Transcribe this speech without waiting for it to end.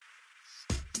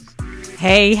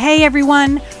Hey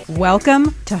everyone.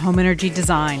 Welcome to Home Energy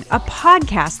Design, a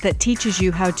podcast that teaches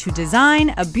you how to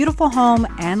design a beautiful home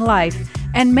and life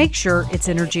and make sure it's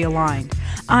energy aligned.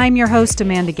 I'm your host,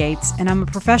 Amanda Gates, and I'm a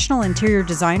professional interior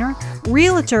designer,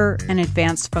 realtor, and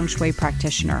advanced feng shui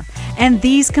practitioner. And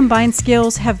these combined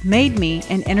skills have made me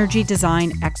an energy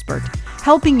design expert,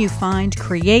 helping you find,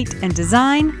 create, and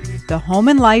design the home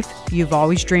and life you've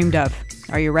always dreamed of.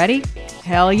 Are you ready?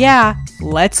 Hell yeah,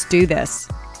 let's do this.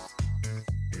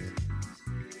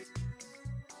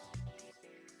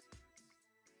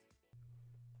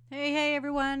 Hey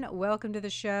everyone, welcome to the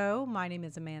show. My name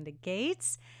is Amanda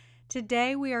Gates.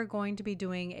 Today we are going to be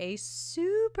doing a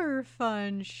super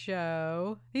fun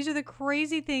show. These are the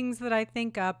crazy things that I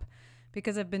think up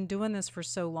because I've been doing this for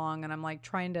so long and I'm like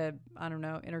trying to,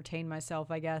 entertain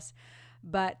myself, I guess.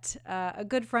 But a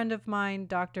good friend of mine,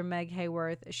 Dr. Meg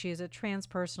Hayworth, she is a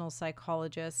transpersonal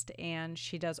psychologist and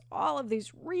she does all of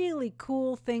these really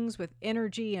cool things with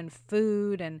energy and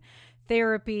food and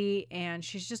therapy, and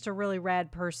she's just a really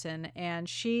rad person. And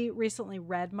she recently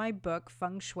read my book,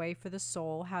 Feng Shui for the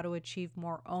Soul, How to Achieve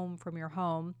More Om from Your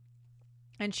Home.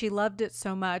 And she loved it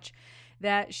so much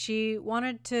that she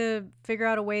wanted to figure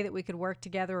out a way that we could work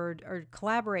together or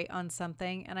collaborate on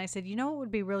something. And I said, you know what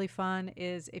would be really fun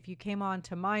is if you came on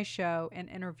to my show and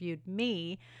interviewed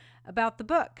me about the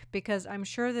book, because I'm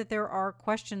sure that there are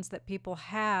questions that people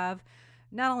have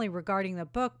not only regarding the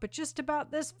book, but just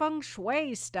about this feng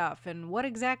shui stuff and what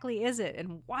exactly is it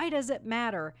and why does it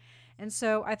matter? And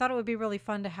so I thought it would be really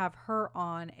fun to have her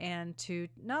on and to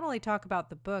not only talk about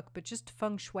the book, but just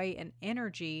feng shui and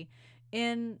energy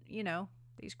in,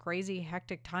 these crazy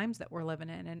hectic times that we're living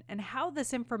in, and how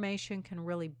this information can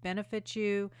really benefit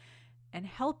you and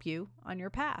help you on your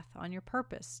path, on your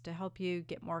purpose, to help you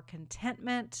get more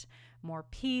contentment, more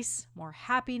peace, more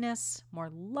happiness,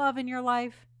 more love in your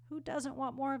life. Who doesn't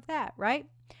want more of that, right?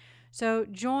 So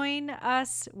join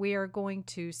us. We are going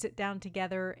to sit down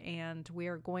together and we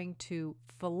are going to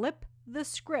flip the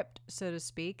script, so to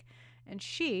speak, and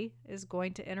she is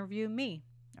going to interview me.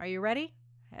 Are you ready?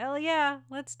 Hell yeah,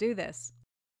 let's do this.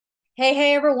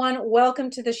 Hey everyone, welcome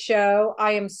to the show.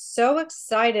 I am so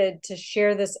excited to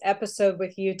share this episode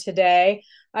with you today.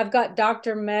 I've got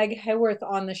Dr. Meg Hayworth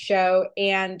on the show,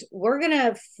 and we're going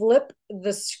to flip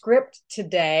the script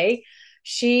today.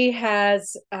 She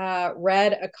has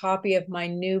read a copy of my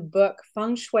new book,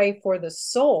 Feng Shui for the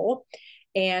Soul,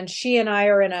 and she and I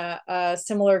are in a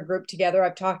similar group together.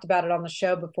 I've talked about it on the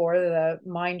show before, the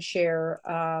Mindshare.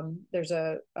 There's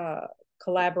a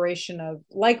collaboration of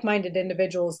like-minded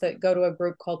individuals that go to a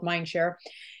group called Mindshare.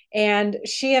 And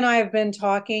she and I have been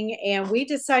talking, and we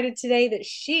decided today that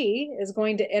she is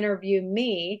going to interview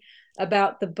me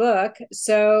about the book.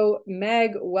 So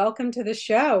Meg, welcome to the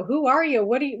show. Who are you?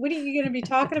 What are you going to be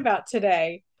talking about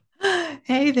today?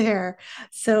 Hey there.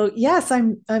 So yes,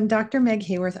 I'm Dr. Meg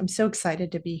Hayworth. I'm so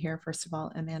excited to be here, first of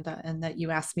all, Amanda, and that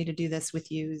you asked me to do this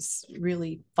with you is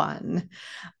really fun.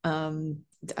 Um,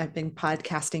 I've been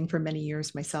podcasting for many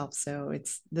years myself, so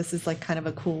this is like kind of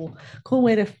a cool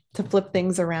way to flip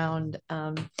things around,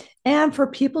 and for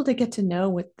people to get to know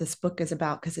what this book is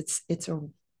about, because it's a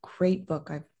great book.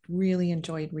 I've really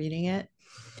enjoyed reading it.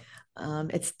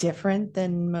 It's different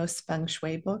than most feng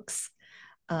shui books.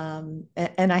 And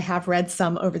I have read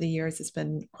some over the years. It's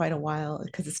been quite a while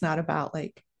because it's not about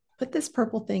like, put this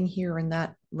purple thing here and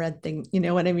that red thing. You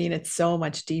know what I mean? It's so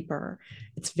much deeper.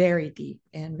 It's very deep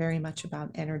and very much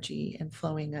about energy and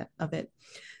flowing of it.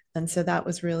 And so that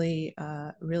was really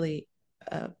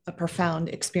a profound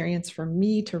experience for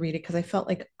me to read it because I felt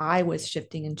like I was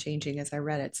shifting and changing as I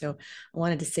read it. So I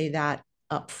wanted to say that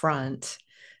up front.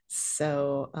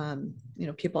 So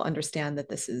people understand that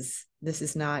this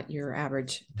is not your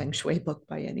average feng shui book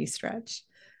by any stretch.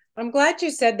 I'm glad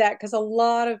you said that because a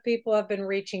lot of people have been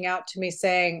reaching out to me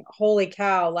saying, holy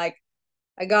cow, like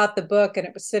I got the book and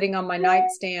it was sitting on my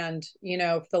nightstand,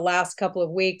 for the last couple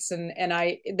of weeks. And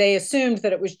they assumed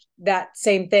that it was that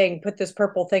same thing. Put this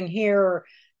purple thing here, or,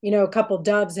 a couple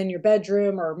doves in your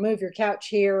bedroom, or move your couch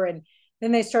here. And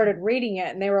then they started reading it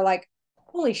and they were like,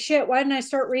 holy shit, why didn't I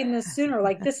start reading this sooner?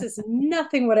 Like, this is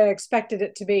nothing what I expected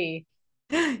it to be.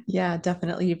 Yeah,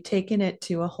 definitely. You've taken it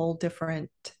to a whole different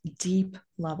deep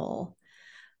level,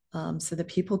 so that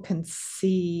people can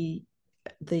see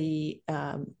the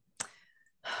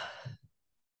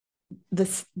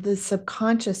the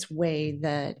subconscious way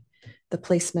that the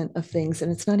placement of things,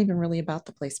 and it's not even really about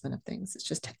the placement of things,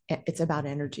 it's about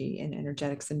energy and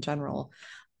energetics in general.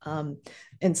 um,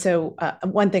 and so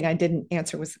one thing I didn't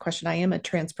answer was the question. I am a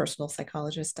transpersonal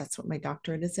psychologist. That's what my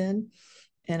doctorate is in.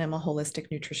 and I'm a holistic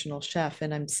nutritional chef.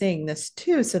 And I'm saying this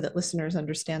too so that listeners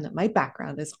understand that my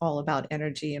background is all about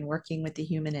energy and working with the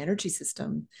human energy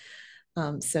system.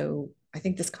 So I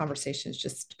think this conversation is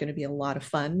just going to be a lot of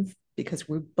fun because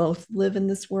we both live in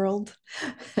this world.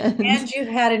 And And you've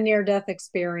had a near-death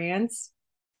experience.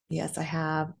 yes, I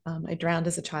have. I drowned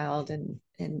as a child and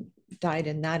died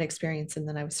in that experience, and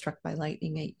then I was struck by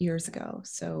lightning 8 years ago.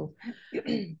 So,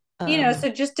 So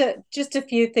just a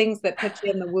few things that put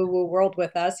you in the woo-woo world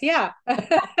with us. Yeah.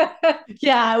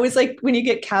 yeah, it was like when you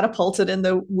get catapulted in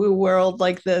the woo world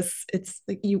like this, it's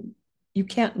like you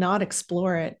can't not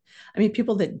explore it. I mean,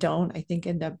 people that don't, I think,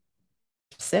 end up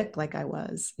sick like I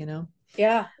was.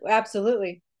 Yeah,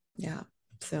 absolutely. Yeah.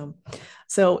 So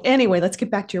so anyway, let's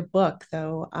get back to your book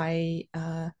though. I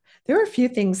there were a few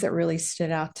things that really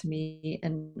stood out to me,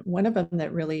 and one of them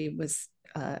that really was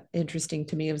interesting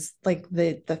to me was like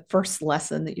the first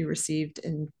lesson that you received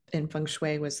in feng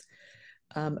shui was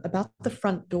about the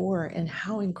front door and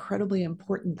how incredibly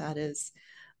important that is.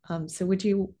 So would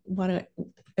you want to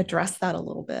address that a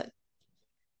little bit?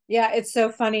 Yeah, it's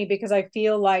so funny because I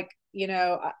feel like,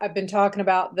 I've been talking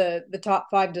about the top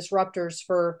five disruptors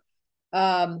for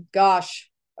gosh,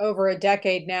 over a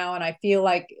decade now, and I feel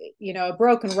like, a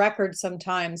broken record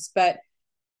sometimes, but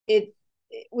it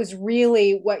was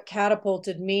really what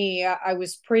catapulted me. I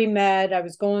was pre-med, I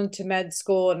was going to med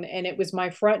school, and it was my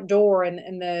front door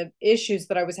and the issues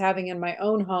that I was having in my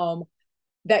own home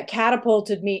that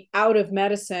catapulted me out of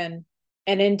medicine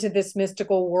and into this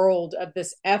mystical world of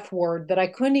this F word that I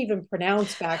couldn't even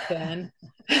pronounce back then.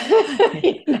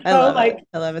 I love it. Like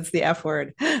I love it's the F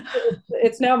word.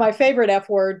 it's now my favorite F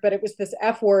word, but it was this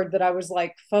F word that I was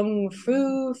like feng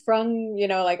fu, feng,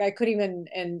 like I couldn't even,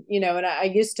 and I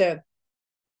used to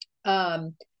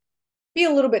um be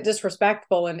a little bit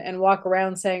disrespectful and walk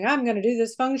around saying I'm going to do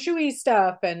this feng shui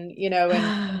stuff, and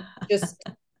just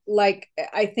like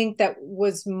I think that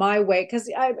was my way, because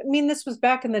I mean this was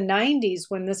back in the 90s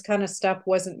when this kind of stuff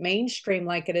wasn't mainstream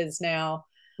like it is now.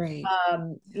 Right.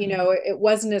 Yeah. It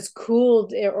wasn't as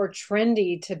cool or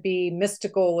trendy to be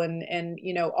mystical and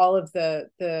all of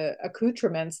the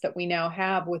accoutrements that we now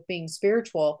have with being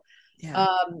spiritual. Yeah.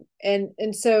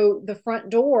 And so the front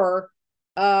door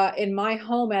in my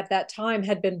home at that time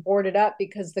had been boarded up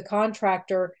because the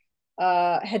contractor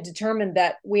had determined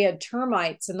that we had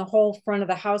termites and the whole front of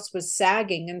the house was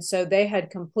sagging. And so they had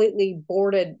completely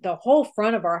boarded the whole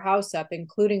front of our house up,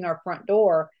 including our front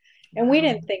door. And we Wow.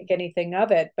 didn't think anything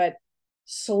of it. But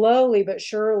slowly but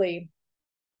surely,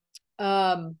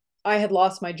 I had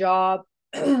lost my job.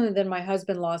 Then my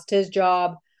husband lost his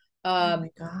job. Oh Um, my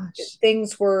gosh.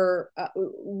 things were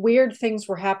weird things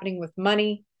were happening with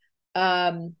money.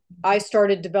 I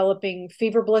started developing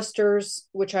fever blisters,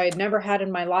 which I had never had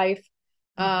in my life.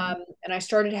 Mm-hmm. And I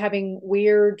started having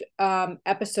weird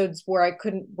episodes where I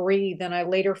couldn't breathe. And I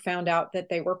later found out that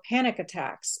they were panic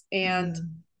attacks. And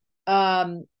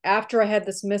Mm. after I had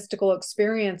this mystical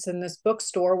experience in this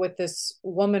bookstore with this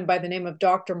woman by the name of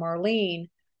Dr. Marlene,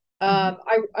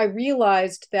 Mm-hmm. I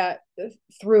realized that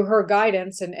through her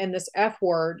guidance and this F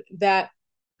word, that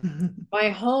Mm-hmm. my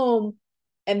home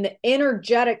and the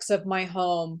energetics of my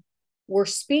home were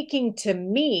speaking to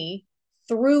me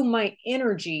through my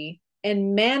energy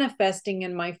and manifesting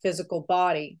in my physical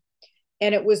body.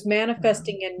 And it was Wow.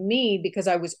 manifesting in me because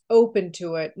I was open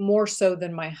to it more so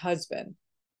than my husband.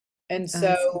 And I see.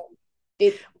 so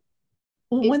it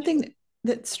Well, it one thing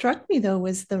that struck me though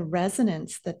was the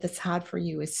resonance that this had for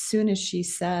you as soon as she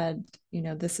said,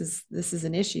 this is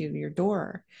an issue,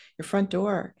 your front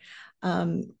door.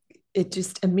 Um, it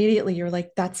just immediately you're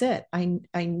like, that's it.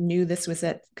 I knew this was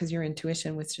it because your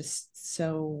intuition was just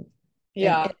so and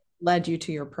yeah. it led you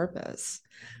to your purpose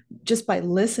just by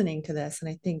listening to this. And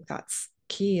I think that's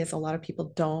key is a lot of people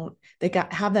don't, they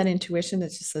have that intuition that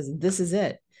just says, this is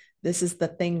it. This is the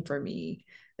thing for me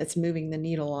that's moving the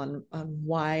needle on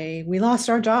why we lost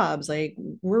our jobs. Like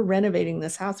we're renovating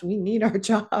this house. We need our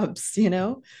jobs.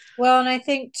 Well, and I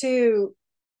think too,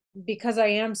 because I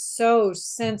am so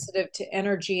sensitive to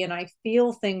energy and I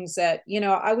feel things that,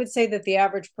 I would say that the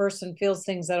average person feels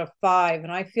things at a 5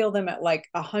 and I feel them at like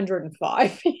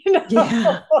 105,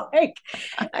 Yeah. like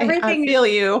I everything feel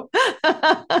you.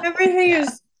 everything Yeah.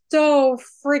 is so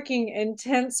freaking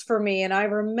intense for me. And I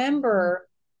remember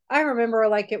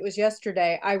like it was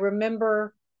yesterday. I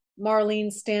remember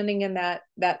Marlene standing in that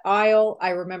aisle. I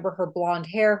remember her blonde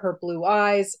hair, her blue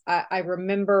eyes. I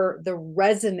remember the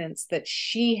resonance that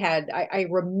she had. I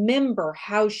remember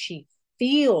how she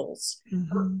feels, her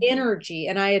Mhm. energy,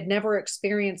 and I had never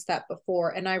experienced that before.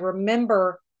 And I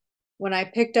remember when I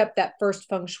picked up that first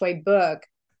feng shui book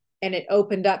and it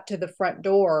opened up to the front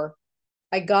door,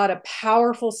 I got a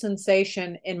powerful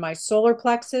sensation in my solar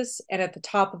plexus and at the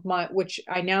top of my, which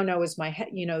I now know is my head,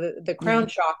 the crown Yeah.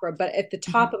 chakra, but at the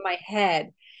top Mhm. of my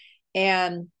head.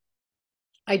 And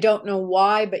I don't know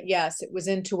why, but yes, it was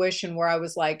intuition where I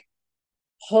was like,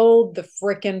 hold the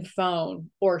frickin'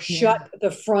 phone or shut Yeah.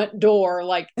 the front door.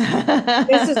 Like,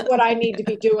 this is what I need to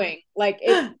be doing. Like,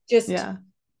 it just, Yeah.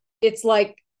 it's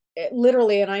like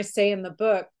literally, and I say in the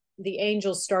book, the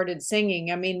angels started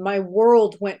singing. I mean, my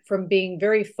world went from being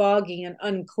very foggy and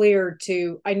unclear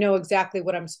to I know exactly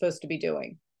what I'm supposed to be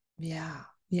doing. Yeah.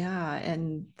 Yeah.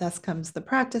 And thus comes the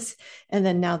practice. And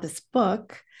then now this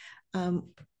book,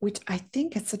 which I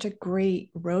think is such a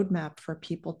great roadmap for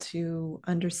people to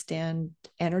understand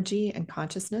energy and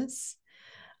consciousness,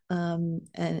 and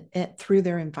through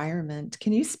their environment.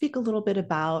 Can you speak a little bit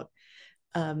about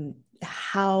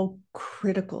how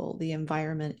critical the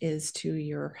environment is to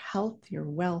your health, your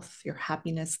wealth, your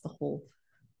happiness, the whole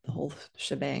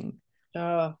shebang?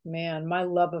 Oh man, my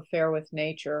love affair with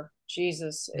nature.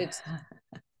 Jesus,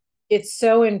 it's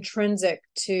so intrinsic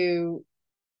to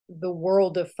the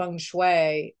world of feng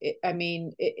shui. I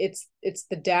mean, it's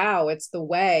the Tao, it's the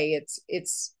way.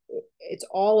 It's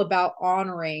all about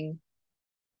honoring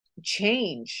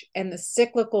change and the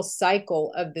cyclical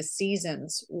cycle of the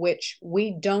seasons, which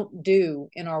we don't do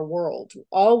in our world.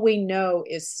 All we know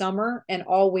is summer, and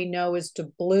all we know is to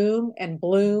bloom and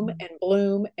bloom and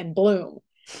bloom and bloom.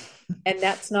 And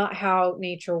that's not how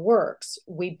nature works.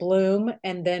 We bloom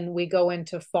and then we go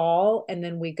into fall and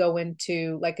then we go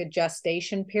into like a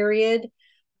gestation period,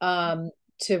 um,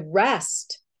 to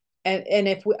rest. And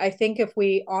if we, I think if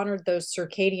we honored those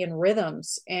circadian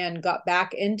rhythms and got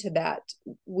back into that,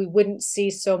 we wouldn't see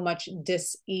so much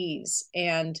dis-ease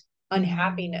and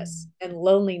unhappiness Mm. and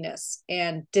loneliness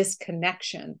and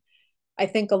disconnection. I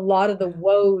think a lot of the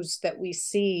woes that we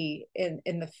see in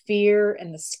the fear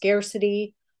and the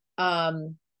scarcity,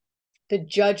 um, the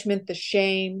judgment, the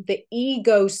shame, the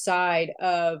ego side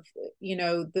of,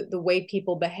 the way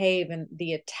people behave and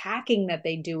the attacking that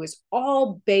they do is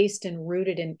all based and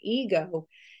rooted in ego.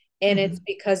 And it's Mhm.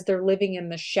 because they're living in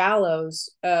the shallows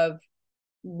of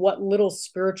what little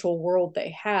spiritual world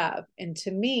they have. And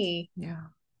to me, Yeah.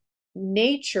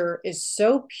 nature is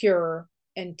so pure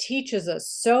and teaches us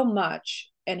so much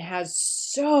and has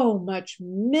so much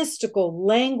mystical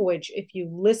language if you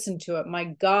listen to it. My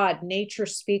God, nature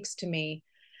speaks to me.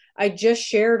 I just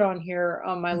shared on here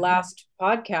on my Mhm. last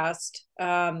podcast,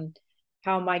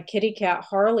 how my kitty cat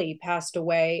Harley passed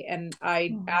away, and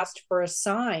I Oh. asked for a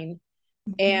sign,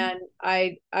 Mhm. and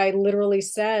I literally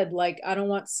said, like, I don't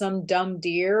want some dumb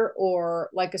deer or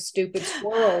like a stupid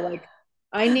squirrel. Like,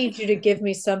 I need you to give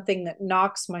me something that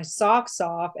knocks my socks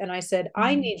off. And I said,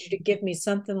 I Mhm. need you to give me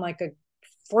something like a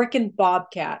freaking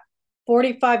bobcat.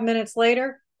 45 minutes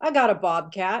later, I got a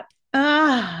bobcat.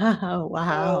 Ah, So,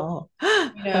 wow.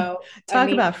 I Talk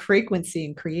mean, about frequency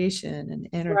and creation and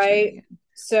right. energy.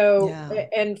 So, Yeah.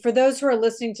 and for those who are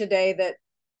listening today that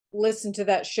listen to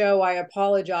that show, I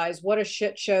apologize. What a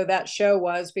shit show that show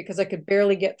was, because I could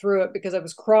barely get through it because I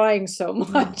was crying so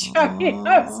much. I mean,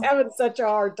 I was Oh, having such a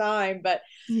hard time. But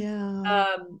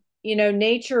yeah.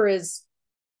 nature is,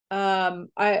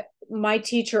 I my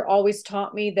teacher always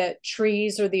taught me that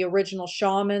trees are the original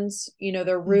shamans.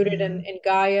 They're rooted Hmm. in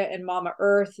Gaia and Mama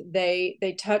Earth.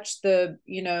 They touch the,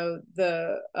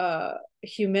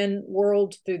 human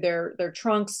world through their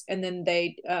trunks, and then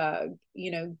they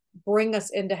bring us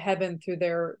into heaven through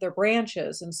their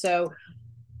branches. And so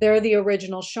they're the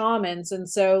original shamans. And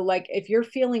so, like, if you're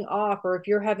feeling off or if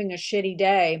you're having a shitty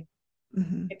day,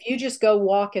 Hmm. if you just go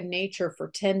walk in nature for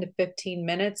 10 to 15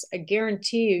 minutes, I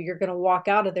guarantee you're going to walk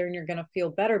out of there and you're going to feel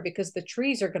better, because the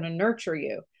trees are going to nurture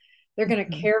you. They're going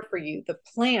to Hmm. care for you. The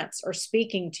plants are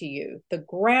speaking to you. The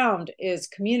ground is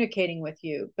communicating with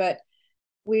you. But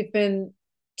we've been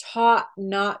taught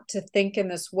not to think in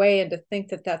this way and to think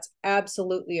that that's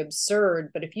absolutely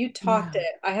absurd. But if you talk to, Yeah.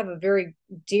 I have a very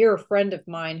dear friend of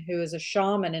mine who is a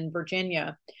shaman in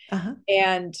Virginia, Uh-huh.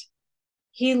 and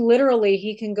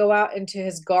he can go out into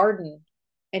his garden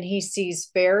and he sees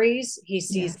fairies, he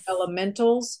sees Yes.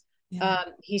 elementals, Yeah.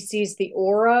 he sees the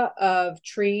aura of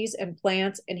trees and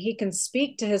plants, and he can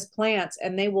speak to his plants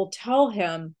and they will tell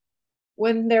him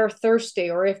when they're thirsty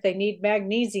or if they need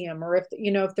magnesium or if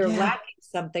they're Yeah. lacking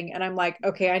something. And I'm like,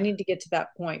 okay, I need to get to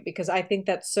that point, because I think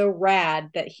that's so rad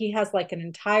that he has like an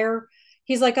entire,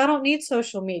 he's like, I don't need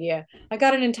social media, I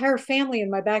got an entire family in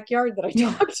my backyard that I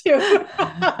Yeah. talk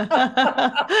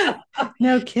to.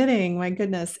 No kidding. My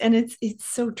goodness. And it's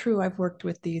so true. I've worked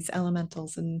with these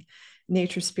elementals and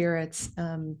nature spirits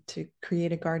to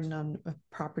create a garden on a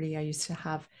property I used to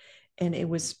have. and it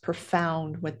was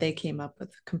profound what they came up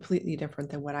with, completely different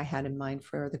than what I had in mind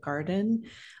for the garden.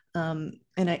 And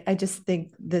I just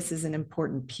think this is an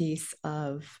important piece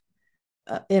of,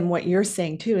 and what you're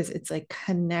saying too, is it's like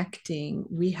connecting.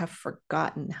 We have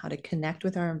forgotten how to connect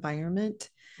with our environment,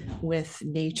 with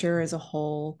nature as a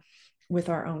whole, with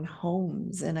our own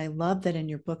homes. And I love that in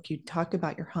your book, you talk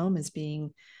about your home as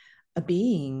being a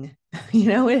being. It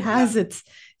Yeah. has it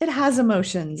has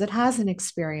emotions, it has an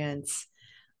experience.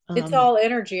 It's um all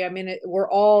energy. I mean,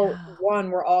 we're all yeah. one,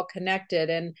 we're all connected.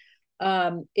 And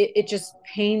it just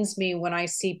pains me when I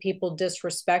see people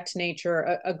disrespect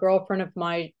nature. A girlfriend of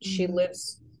mine, she Mhm.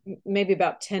 lives maybe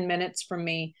about 10 minutes from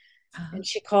me. Uh-huh. And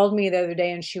she called me the other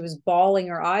day and she was bawling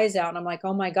her eyes out. And I'm like,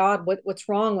 oh my God, what's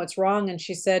wrong? What's wrong? And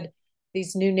she said,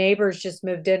 these new neighbors just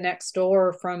moved in next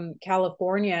door from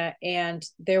California, and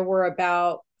there were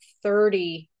about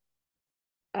 30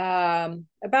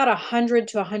 about 100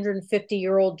 to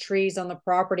 150-year-old trees on the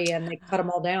property, and they cut them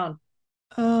all down.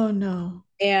 Oh no.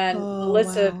 And Oh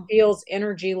Melissa wow. feels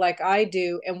energy like I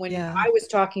do. And when Yeah. I was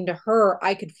talking to her,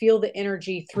 I could feel the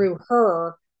energy through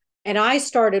her. And I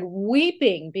started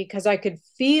weeping because I could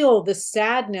feel the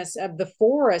sadness of the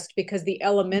forest because the Yeah.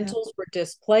 elementals were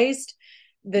displaced.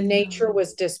 The Yeah. nature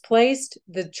was displaced.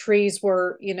 The trees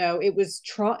were, it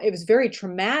was very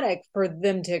traumatic for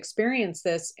them to experience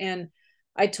this. And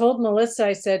I told Melissa,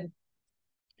 I said,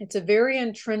 it's a very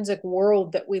intrinsic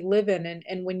world that we live in.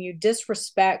 And when you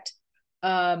disrespect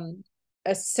um,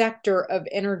 a sector of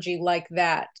energy like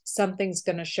that, something's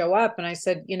going to show up. And I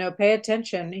said, pay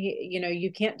attention.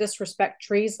 You can't disrespect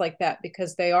trees like that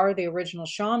because they are the original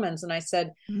shamans. And I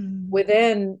said, Mm.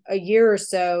 within a year or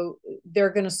so, they're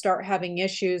going to start having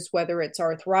issues, whether it's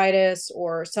arthritis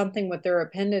or something with their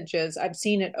appendages. I've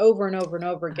seen it over and over and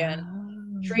over again.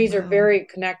 Oh Trees are wow. very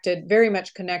connected, very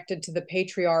much connected to the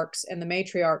patriarchs and the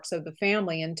matriarchs of the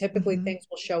family. And typically Hmm. things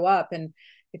will show up. And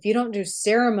if you don't do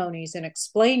ceremonies and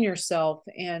explain yourself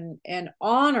and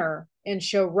honor and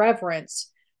show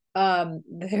reverence,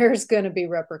 there's going to be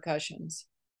repercussions.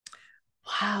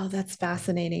 Wow, that's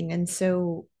fascinating. And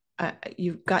so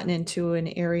you've gotten into an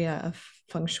area of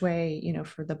feng shui,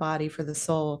 for the body, for the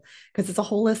soul, because it's a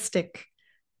holistic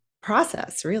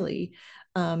process, really,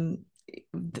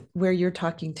 where you're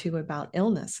talking too about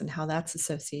illness and how that's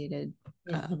associated,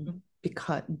 Mhm.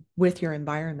 because with your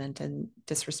environment and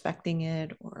disrespecting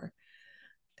it, or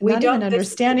We not even don't this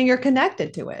understanding you're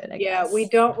connected to it, I Yeah, we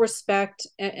guess. don't respect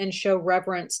and show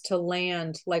reverence to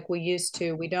land like we used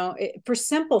to. We don't for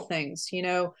simple things,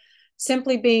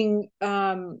 simply being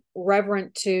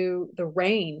reverent to the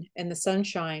rain and the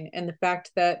sunshine and the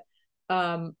fact that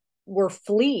um, we're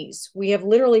fleas. We have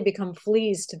literally become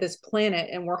fleas to this planet,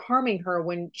 and we're harming her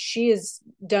when she has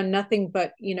done nothing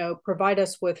but, provide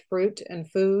us with fruit and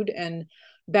food and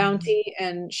Mhm. bounty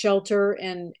and shelter.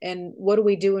 And what do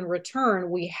we do in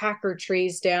return? We hack our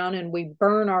trees down and we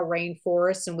burn our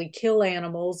rainforests and we kill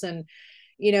animals. And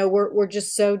we're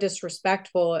just so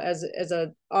disrespectful as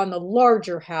a on the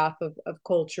larger half of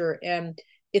culture. And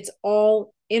it's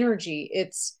all energy,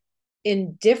 it's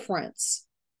indifference.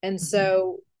 And Mhm.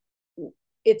 so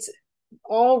it's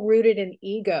all rooted in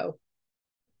ego.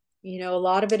 A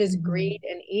lot of it is greed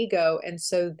Mhm. and ego. And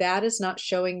so that is not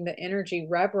showing the energy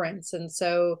reverence. And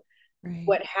so Right.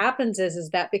 what happens is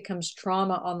that becomes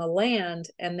trauma on the land,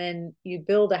 and then you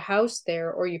build a house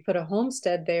there or you put a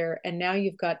homestead there, and now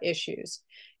you've got issues.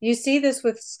 You see this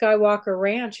with Skywalker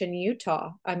Ranch in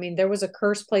Utah. I mean, there was a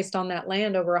curse placed on that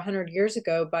land over 100 years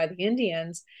ago by the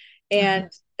Indians, Uh-huh.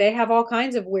 and they have all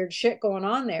kinds of weird shit going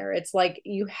on there. It's like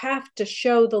you have to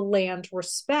show the land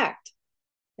respect,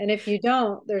 and if you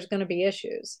don't, there's going to be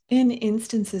issues. In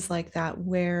instances like that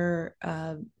where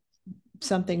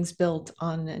something's built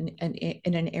on in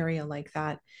an area like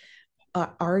that,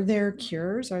 are there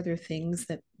cures? Are there things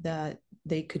that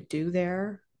they could do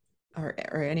there, or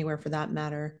anywhere for that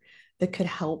matter, that could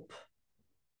help,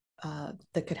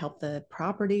 the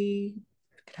property,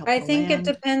 could help I the think it land?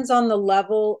 depends on the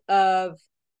level of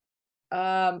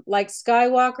like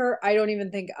Skywalker. I don't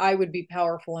even think I would be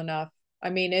powerful enough. I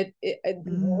mean,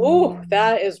 Mm.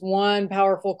 that is one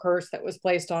powerful curse that was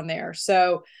placed on there.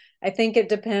 So I think it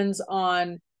depends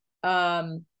on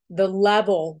the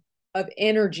level of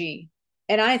energy.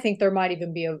 And I think there might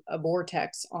even be a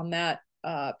vortex on that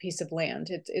piece of land.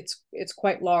 It's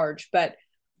quite large. But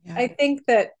Yeah. I think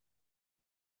that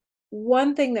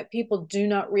one thing that people do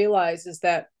not realize is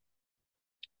that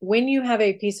when you have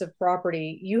a piece of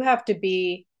property, you have to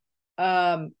be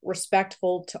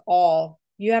respectful to all.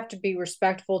 You have to be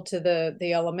respectful to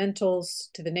the elementals,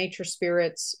 to the nature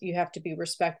spirits. You have to be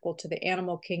respectful to the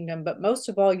animal kingdom, but most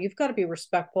of all, you've got to be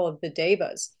respectful of the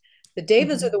devas. The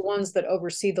devas are Mhm. the ones that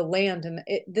oversee the land, and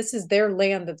this is their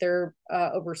land that they're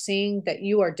overseeing that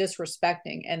you are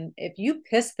disrespecting. And if you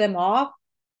piss them off,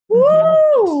 Mhm.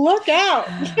 woo, look out.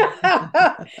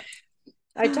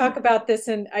 I talk about this,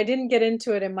 and I didn't get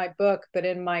into it in my book, but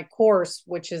in my course,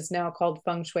 which is now called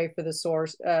Feng Shui for the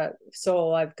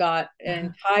Soul, I've got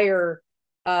the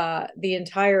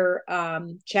entire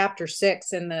chapter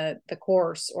 6 in the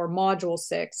course, or module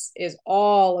 6, is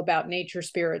all about nature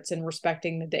spirits and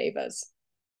respecting the devas.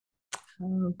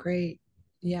 Oh, great.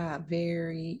 Yeah,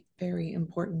 very, very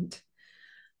important.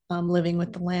 Living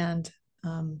with the land,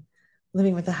 um,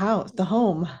 living with the house, the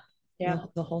home, Yeah.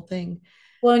 the whole thing.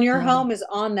 Well, and your Um, home is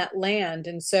on that land,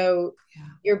 and so yeah.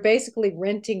 you're basically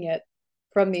renting it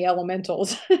from the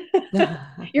elementals.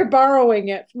 You're borrowing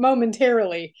it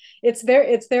momentarily. It's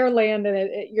their land,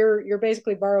 and you're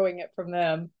basically borrowing it from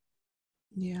them.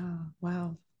 Yeah.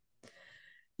 Wow.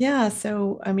 Yeah.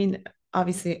 So, I mean,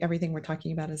 obviously, everything we're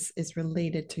talking about is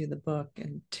related to the book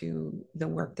and to the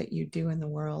work that you do in the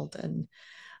world. And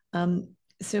um,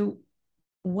 so,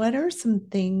 what are some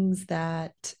things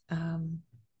that,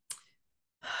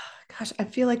 gosh, I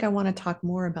feel like I want to talk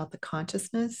more about the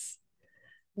consciousness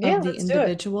Yeah, of the let's do it.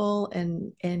 individual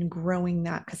and growing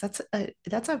that, because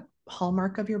that's a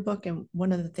hallmark of your book, and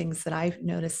one of the things that I've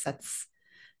noticed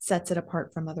sets it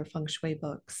apart from other feng shui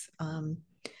books,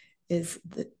 is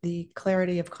the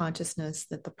clarity of consciousness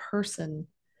that the person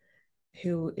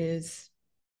who is,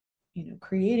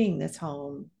 creating this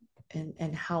home,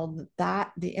 and how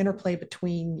that the interplay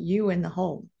between you and the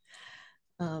home,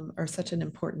 are such an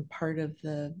important part of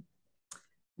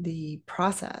the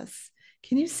process.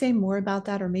 Can you say more about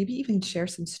that, or maybe even share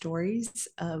some stories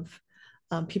of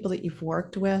people that you've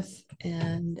worked with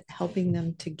and helping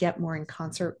them to get more in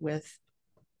concert with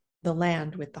the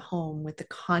land, with the home, with the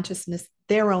consciousness,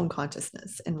 their own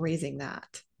consciousness, and raising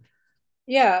that?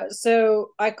 Yeah,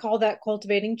 so I call that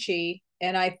cultivating chi,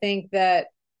 and I think that,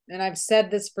 and I've said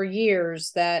this for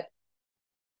years, that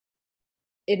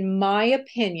in my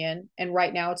opinion, and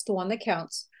right now it's the one that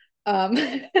counts.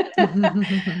 In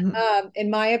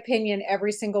my opinion,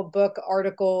 every single book,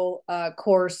 article,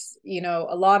 course,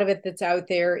 a lot of it that's out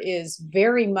there is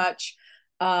very much,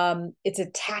 it's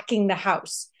attacking the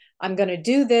house. I'm going to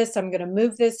do this. I'm going to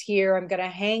move this here. I'm going to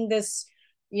hang this,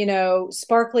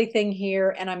 sparkly thing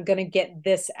here, and I'm going to get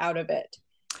this out of it.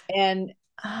 And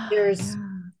there's Yeah.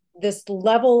 this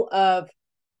level of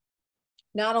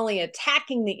not only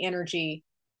attacking the energy,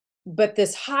 but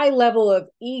this high level of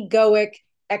egoic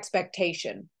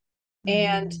expectation.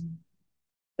 And Mm.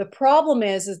 the problem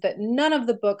is that none of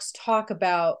the books talk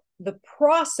about the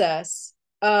process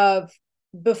of,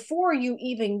 before you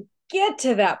even get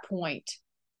to that point,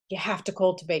 you have to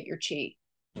cultivate your chi.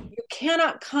 You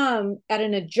cannot come at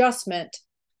an adjustment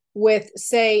with,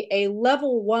 say, a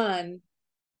level 1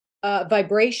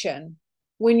 vibration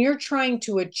when you're trying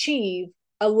to achieve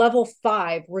a level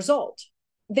 5 result.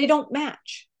 They don't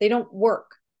match, they don't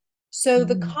work. So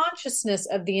the Mm. consciousness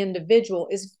of the individual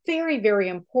is very, very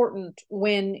important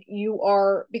when you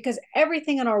are, because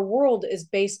everything in our world is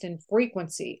based in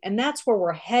frequency, and that's where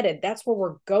we're headed. That's where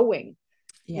we're going.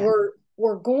 Yeah.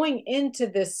 We're going into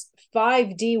this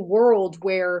 5D world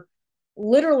where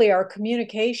literally our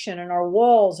communication and our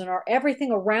walls and our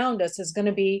everything around us is going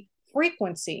to be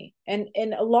frequency. And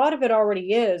a lot of it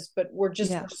already is, but we're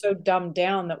Yeah. so dumbed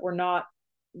down that we're not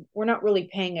really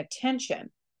paying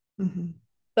attention. Mm-hmm.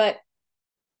 But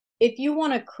if you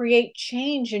want to create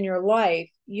change in your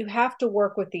life, you have to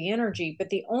work with the energy. But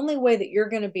the only way that you're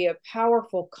going to be a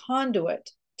powerful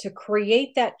conduit to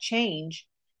create that change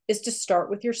is to start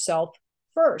with yourself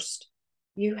first.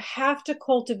 You have to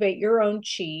cultivate your own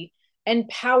chi and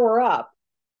power up.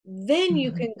 Then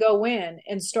you Mm-hmm. can go in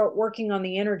and start working on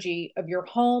the energy of your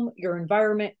home, your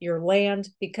environment, your land,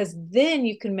 because then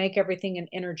you can make everything an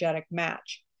energetic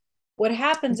match. What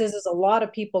happens is a lot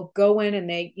of people go in and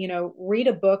they, read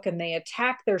a book and they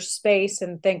attack their space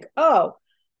and think, oh,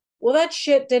 well, that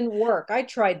shit didn't work. I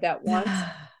tried that once.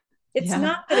 It's Yeah.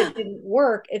 not that it didn't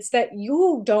work, it's that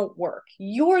you don't work.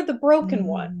 You're the broken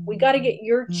one. We got to Mm-hmm. get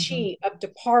your Mm-hmm. chi up to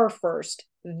par first,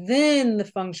 then the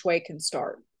feng shui can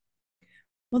start.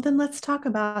 Well, then let's talk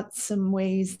about some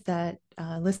ways that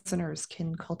listeners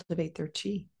can cultivate their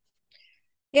chi.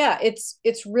 Yeah,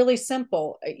 it's really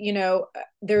simple.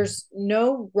 There's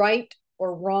no right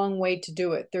or wrong way to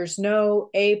do it. There's no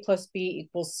A plus B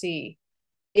equals C.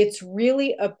 It's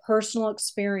really a personal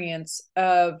experience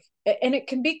of, and it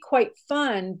can be quite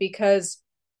fun because,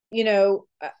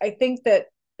 I think that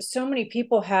so many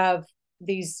people have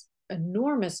these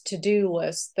enormous to-do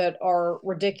lists that are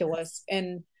ridiculous. Yes.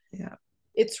 And Yeah.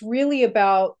 it's really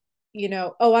about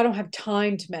oh, I don't have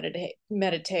time to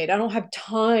meditate. I don't have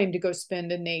time to go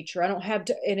spend in nature. I don't have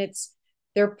to, and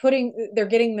they're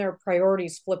getting their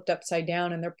priorities flipped upside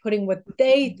down, and they're putting what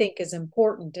they think is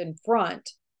important in front,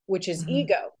 which is Mhm.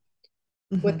 ego.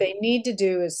 What Mhm. they need to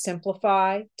do is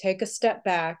simplify, take a step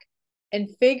back, and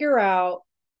figure out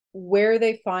where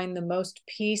they find the most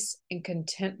peace and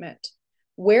contentment.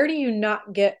 Where do you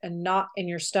not get a knot in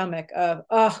your stomach of,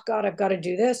 oh God, I've got to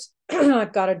do this.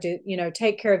 I've got to do,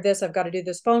 take care of this. I've got to do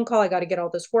this phone call. I got to get all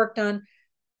this work done.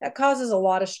 That causes a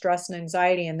lot of stress and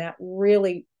anxiety, and that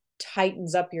really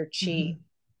tightens up your chi.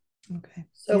 Mhm. Okay.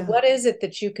 So, Yeah. what is it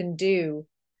that you can do?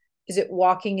 Is it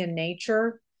walking in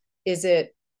nature? Is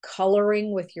it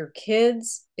coloring with your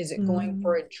kids? Is it going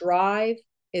for Mm. a drive?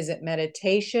 Is it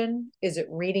meditation? Is it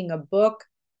reading a book?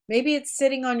 Maybe it's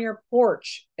sitting on your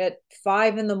porch at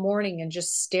 5 in the morning and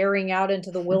just staring out into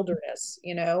the wilderness,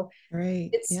 Great.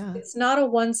 It's Yeah. it's not a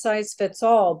one size fits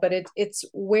all, but it's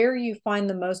where you find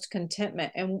the most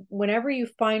contentment. And whenever you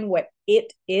find what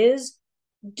it is,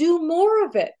 do more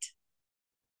of it,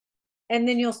 and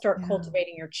then you'll start Yeah.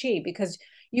 cultivating your chi, because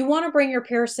you want to bring your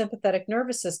parasympathetic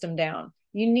nervous system down.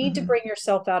 You need to Mhm. bring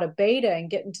yourself out of beta and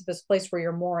get into this place where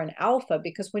you're more in alpha,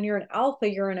 because when you're in alpha,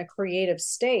 you're in a creative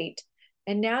state.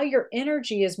 And now your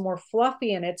energy is more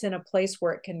fluffy and it's in a place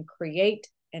where it can create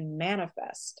and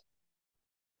manifest.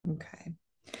 Okay.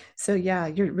 So yeah,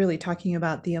 you're really talking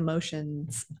about the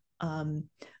emotions um,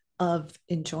 of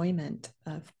enjoyment,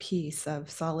 of peace, of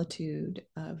solitude,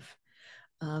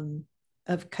 um,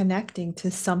 of connecting to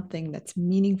something that's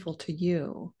meaningful to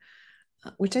you,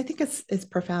 which I think is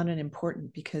profound and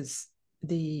important because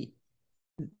the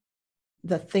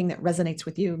the thing that resonates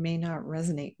with you may not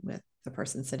resonate with the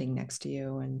person sitting next to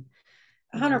you, and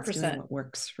it's doing 100%. what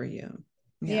works for you.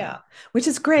 Yeah, Yeah. which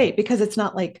is great because it's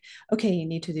not like, okay, you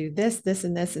need to do this, this,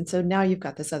 and this, and so now you've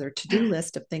got this other to-do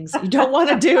list of things you don't want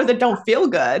to do that don't feel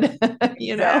good.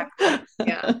 Exactly.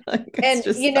 Yeah. It's And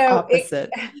just the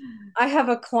opposite. I have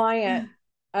a client,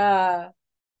 uh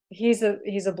he's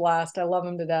a blast. I love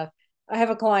him to death. I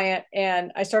have a client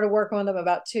and I started working with him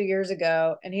about 2 years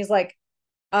ago, and he's like,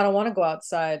 I don't want to go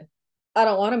outside. I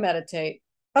don't want to meditate.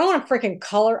 I don't want to freaking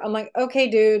color. I'm like, okay,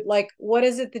 dude, like, what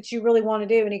is it that you really want to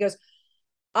do? And he goes,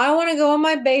 I want to go in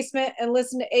my basement and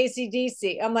listen to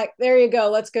AC/DC. I'm like, there you go.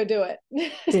 Let's go do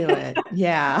Do it. it.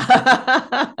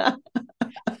 Yeah.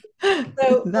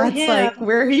 So for That's him, like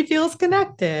where he feels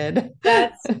connected.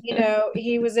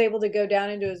 he was able to go down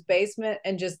into his basement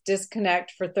and just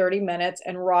disconnect for 30 minutes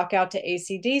and rock out to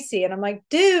AC/DC. And I'm like,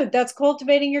 dude, that's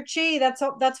cultivating your chi.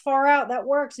 That's far out. That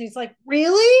works. And he's like,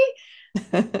 really?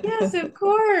 Yes, of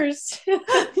course.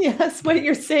 Yes, what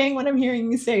you're saying, what I'm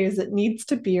hearing you say is it needs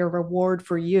to be a reward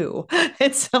for you.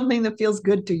 It's something that feels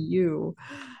good to you.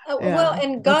 Well, Yeah,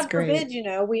 and that's God great.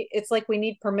 forbid, it's like we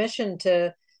need permission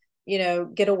to,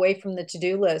 get away from the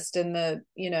to-do list and the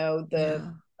Yeah.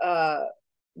 uh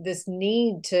this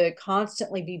need to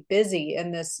constantly be busy,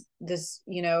 and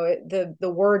the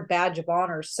word badge of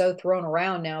honor is so thrown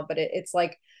around now, but it's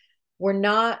like we're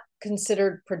not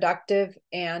considered productive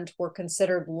and we're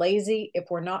considered lazy if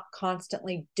we're not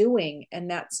constantly doing. And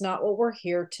that's not what we're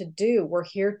here to do. We're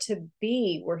here to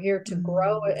be, we're here to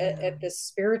grow Yeah. at this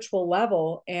spiritual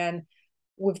level. And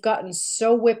we've gotten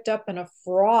so whipped up in a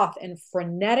froth and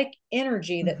frenetic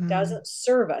energy that Hmm. doesn't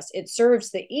serve us. It serves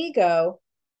the ego,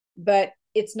 but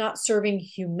it's not serving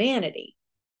humanity.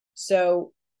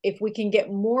 So if we can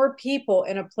get more people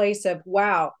in a place of,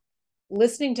 wow,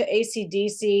 listening to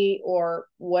AC/DC or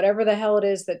whatever the hell it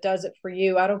is that does it for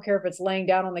you. I don't care if it's laying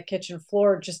down on the kitchen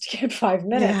floor just to get 5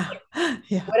 minutes, Yeah.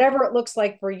 Yeah. whatever it looks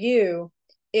like for you.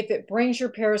 If it brings your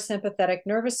parasympathetic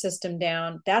nervous system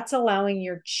down, that's allowing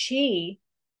your chi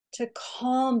to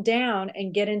calm down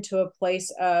and get into a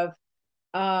place of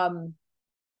um,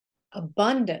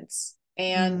 abundance.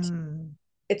 And Mm.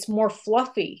 it's more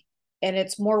fluffy and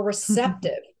it's more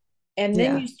receptive. And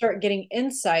then Yeah. you start getting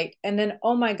insight. And then,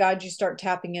 oh my God, you start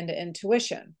tapping into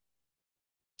intuition.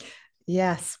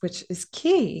 Yes, which is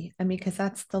key. I mean, because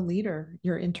that's the leader,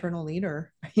 your internal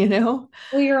leader, you know?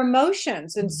 Well, your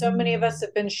emotions. And so many of us Mhm.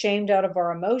 have been shamed out of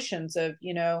our emotions of,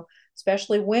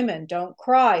 especially women, don't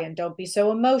cry and don't be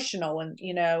so emotional, and,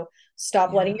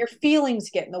 stop letting Yeah. your feelings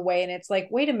get in the way. And it's like,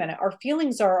 wait a minute, our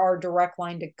feelings are our direct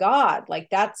line to God. Like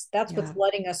that's what's Yeah.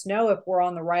 letting us know if we're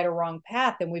on the right or wrong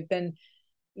path. And we've been,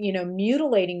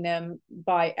 mutilating them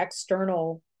by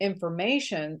external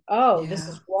information. Oh, this Yeah.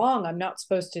 is wrong. I'm not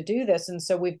supposed to do this. And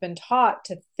so we've been taught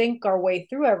to think our way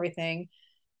through everything.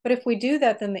 But if we do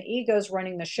that, then the ego's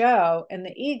running the show, and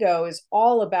the ego is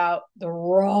all about the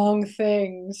wrong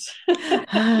things.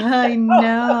 I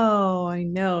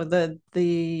know.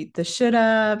 The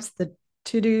should-haves, the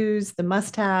to-dos, the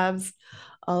must-haves,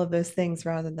 all of those things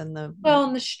rather than Well, and the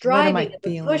what am striving I and the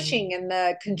feeling? pushing and the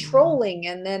Yeah. controlling,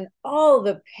 and then all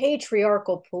the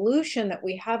patriarchal pollution that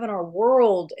we have in our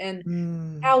world, and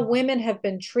Mm. how women have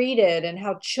been treated and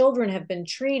how children have been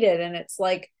treated. And it's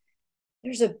like,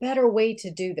 there's a better way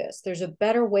to do this. There's a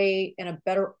better way and a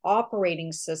better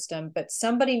operating system, but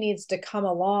somebody needs to come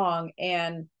along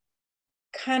and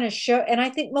kind of show. And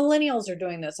I think millennials are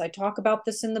doing this. I talk about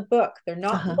this in the book. They're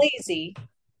not Uh-huh. lazy.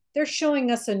 They're showing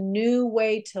us a new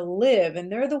way to live.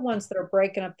 And they're the ones that are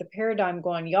breaking up the paradigm,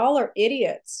 going, y'all are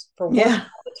idiots for working Yeah.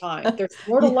 all the time. There's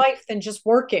more to Yeah. life than just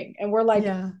working. And we're like,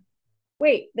 Yeah.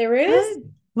 wait, there is? What?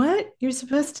 What? You're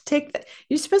supposed to take that.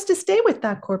 You're supposed to stay with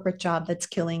that corporate job that's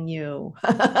killing you.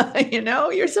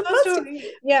 You're You're supposed supposed to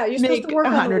to, yeah, you're supposed to make work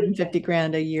on the 150 weekend.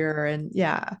 grand a year and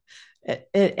yeah, at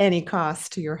any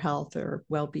cost to your health or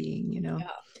well-being. Yeah.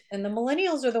 And the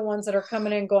millennials are the ones that are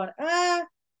coming in going,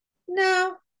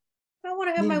 no, I want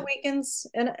to have my Yeah. weekends.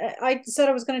 And I said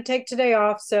I was going to take today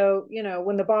off. So,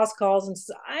 when the boss calls and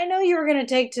says, I know you were going to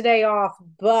take today off,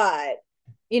 but,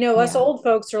 us Yeah. old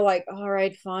folks are like, all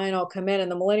right, fine, I'll come in.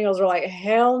 And the millennials are like,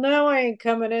 hell no, I ain't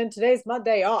coming in. Today's my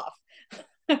day off.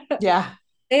 Yeah.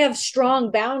 They have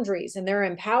strong boundaries and they're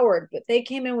empowered, but they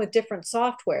came in with different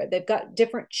software. They've got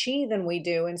different chi than we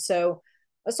do. And so,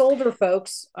 us older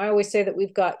folks, I always say that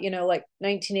we've got, like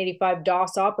 1985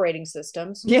 DOS operating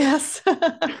systems. Yes.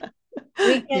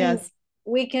 we can Yes.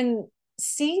 we can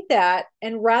see that,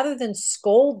 and rather than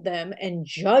scold them and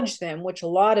judge them, which a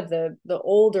lot of the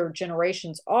older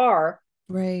generations are,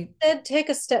 Right. instead take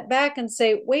a step back and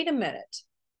say, wait a minute,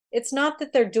 it's not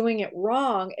that they're doing it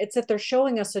wrong, it's that they're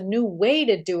showing us a new way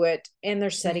to do it, and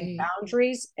they're setting Right.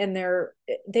 boundaries, and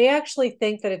they actually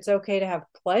think that it's okay to have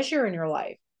pleasure in your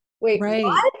life. Wait, Right.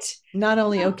 what? Not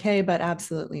only okay, but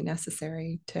absolutely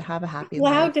necessary to have a happy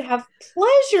Allowed life. to have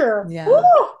pleasure. Yeah. Woo!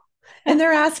 And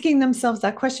they're asking themselves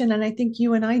that question. And I think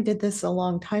you and I did this a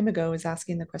long time ago, is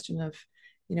asking the question of,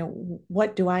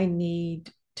 what do I need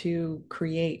to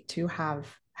create to have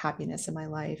happiness in my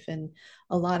life? And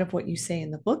a lot of what you say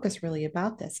in the book is really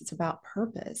about this. It's about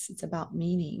purpose, it's about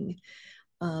meaning.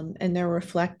 And they're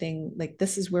reflecting like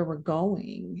this is where we're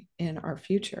going in our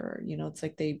future. It's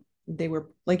like they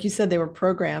were, like you said, they were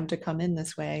programmed to come in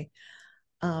this way.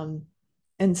 Um,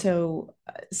 and so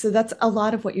that's a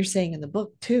lot of what you're saying in the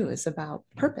book too, is about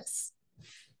purpose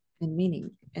and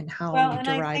meaning and how Well, you and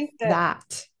I derive think that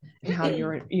that and how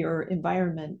your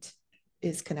environment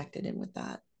is connected in with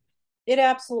that. it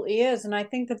absolutely is. And I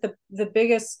think that the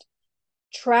biggest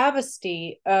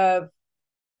travesty of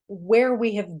where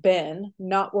we have been,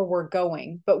 not where we're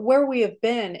going, but where we have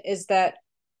been, is that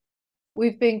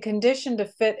we've been conditioned to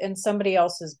fit in somebody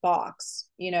else's box.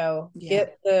 Yeah.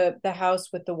 Get the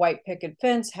house with the white picket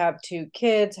fence, have two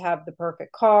kids, have the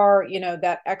perfect car,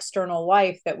 that external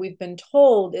life that we've been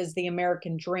told is the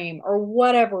American dream or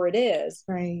whatever it is.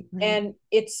 Right. Right. And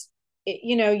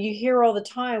you hear all the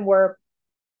time where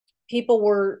people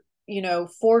were,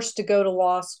 forced to go to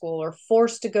law school or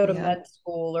forced to go to Yeah. med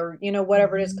school or,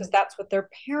 whatever it is, because Mhm. that's what their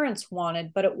parents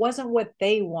wanted, but it wasn't what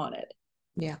they wanted.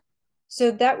 Yeah.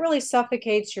 So that really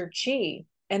suffocates your chi,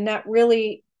 and that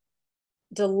really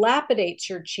dilapidates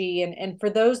your chi. And for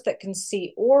those that can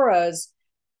see auras,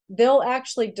 they'll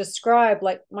actually describe,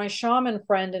 like my shaman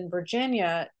friend in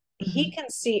Virginia, he Mhm. can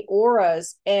see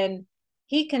auras and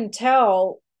he can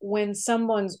tell when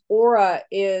someone's aura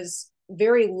is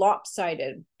very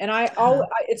lopsided. And Uh-huh.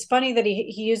 it's funny that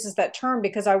he uses that term,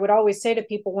 because I would always say to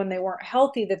people when they weren't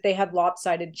healthy that they had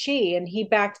lopsided chi, and he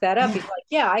backed that up. He's Yeah. like,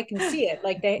 yeah, I can see it.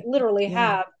 Like they literally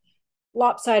Yeah, have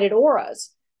lopsided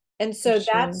auras. And for so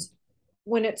sure. that's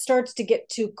when it starts to get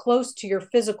too close to your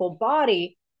physical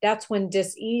body. That's when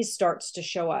dis-ease starts to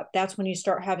show up. That's when you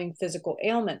start having physical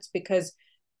ailments, because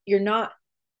you're not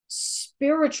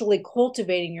spiritually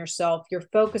cultivating yourself. You're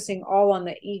focusing all on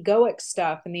the egoic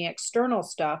stuff and the external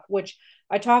stuff, which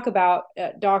I talk about.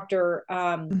 Dr.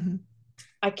 Mhm.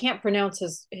 I can't pronounce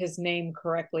his name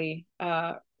correctly.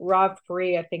 Rob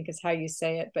Free, I think is how you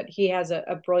say it, but he has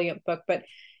a brilliant book. But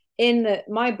in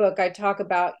my book, I talk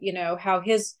about, how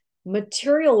his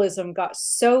materialism got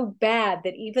so bad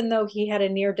that even though he had a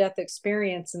near death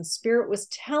experience and spirit was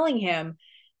telling him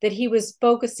that he was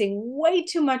focusing way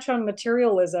too much on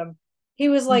materialism, he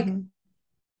was like, Mhm.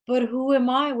 but who am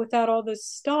I without all this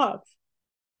stuff?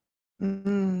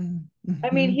 Mhm. I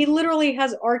mean, Mhm. he literally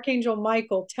has Archangel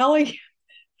Michael telling him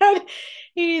And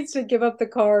he needs to give up the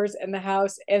cars and the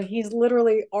house, and he's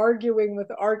literally arguing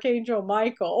with Archangel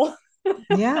Michael.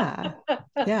 Yeah.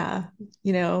 Yeah.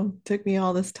 Took me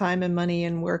all this time and money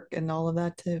and work and all of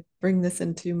that to bring this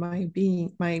into my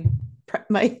being, my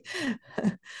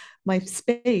my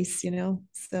space.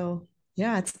 So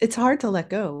yeah, it's hard to let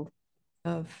go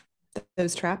of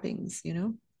those trappings.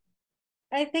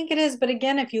 I think it is, but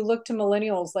again, if you look to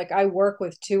millennials, like I work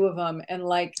with two of them, and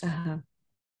like Uh-huh.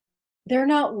 they're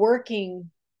not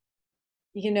working,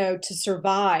 to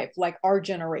survive like our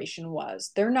generation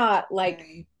was. They're not like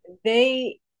Right.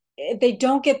 they they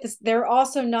don't get this. They're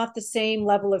also not the same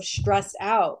level of stress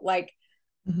out. Like,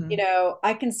 Mhm.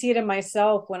 I can see it in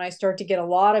myself when I start to get a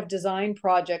lot of design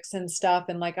projects and stuff,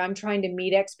 and like I'm trying to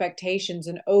meet expectations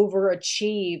and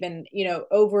overachieve and,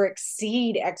 over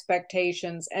exceed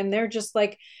expectations. And they're just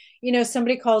like,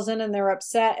 somebody calls in and they're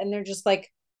upset, and they're just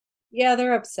like, yeah,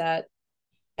 they're upset.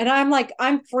 And I'm like,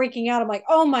 I'm freaking out. I'm like,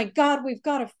 oh my God, we've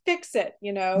got to fix it.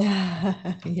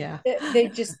 Yeah.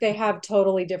 They have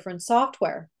totally different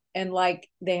software, and like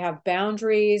they have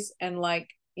boundaries, and like,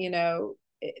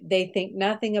 they think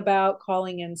nothing about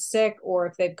calling in sick, or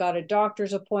if they've got a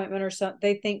doctor's appointment or something,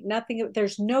 they think nothing.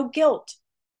 There's no guilt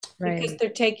because Right. they're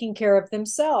taking care of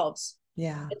themselves.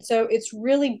 Yeah. And so it's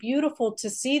really beautiful to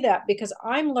see that, because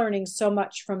I'm learning so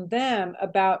much from them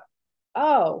about,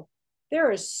 oh, there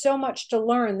is so much to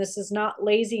learn. This is not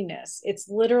laziness. It's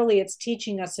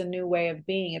teaching us a new way of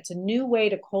being. It's a new way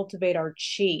to cultivate our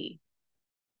chi.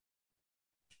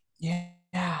 Yeah.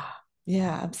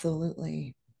 Yeah,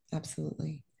 absolutely.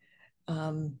 Absolutely.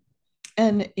 Um,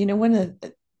 and one of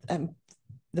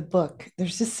the book,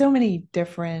 there's just so many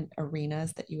different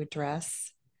arenas that you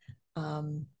address,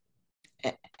 um,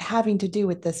 having to do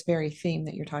with this very theme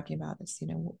that you're talking about is,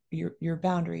 your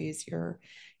boundaries, your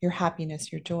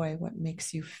happiness, your joy, what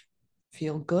makes you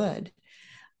feel good.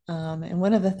 And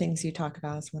one of the things you talk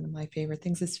about is one of my favorite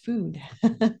things is food.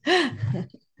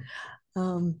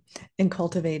 um, and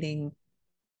cultivating,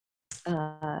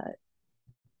 uh,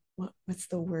 what's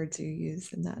the words you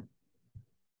use in that?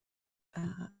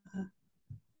 Uh,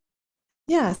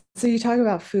 yeah, so you talk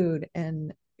about food,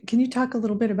 and can you talk a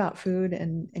little bit about food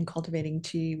and cultivating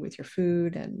chi with your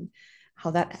food and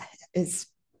how that is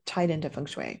tied into feng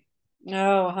shui?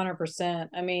 Oh, 100%.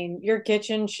 I mean, your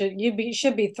kitchen should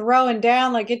be throwing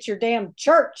down like it's your damn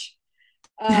church.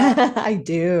 Uh, I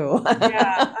do.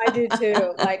 yeah, I do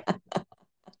too. Like,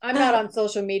 I'm not on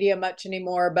social media much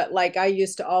anymore, but like I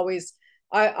used to always,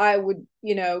 I would,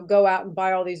 go out and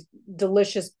buy all these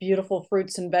delicious, beautiful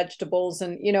fruits and vegetables.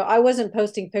 And, I wasn't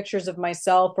posting pictures of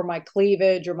myself or my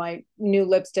cleavage or my new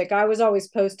lipstick. I was always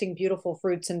posting beautiful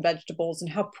fruits and vegetables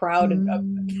and how proud of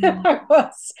Mm, I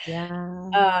was.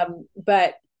 yeah.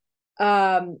 But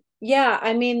yeah,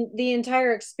 I mean, the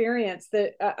entire experience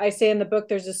that I say in the book,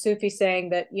 there's a Sufi saying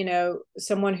that,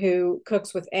 someone who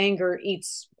cooks with anger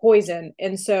eats poison.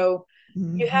 And so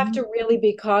you have to Mhm. really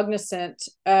be cognizant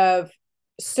of,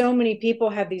 so many people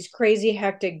have these crazy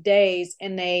hectic days,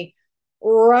 and they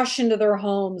rush into their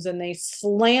homes and they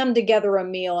slam together a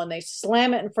meal and they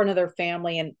slam it in front of their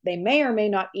family, and they may or may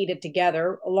not eat it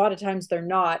together. A lot of times they're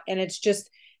not. And it's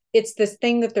this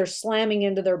thing that they're slamming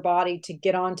into their body to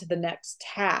get on to the next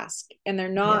task, and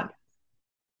Yeah.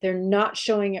 they're not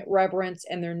showing it reverence,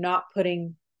 and they're not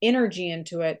putting energy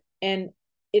into it. And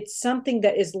it's something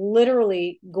that is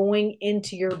literally going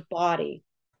into your body.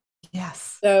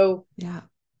 Yes. So Yeah.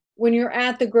 when you're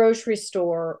at the grocery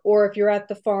store, or if you're at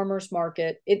the farmer's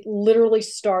market, it literally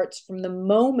starts from the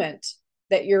moment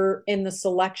that you're in the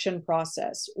selection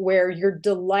process, where you're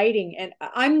delighting. And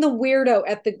I'm the weirdo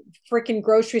at the freaking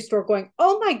grocery store going,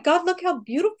 oh my God, look how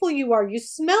beautiful you are. You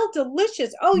smell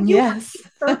delicious. Oh, you Yes.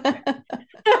 are perfect.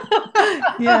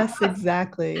 Yes,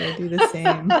 exactly. I do the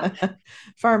same.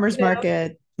 Farmers you know,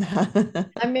 market.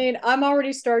 I mean, I'm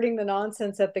already starting the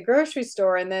nonsense at the grocery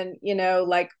store. And then,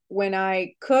 like when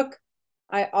I cook,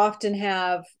 I often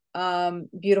have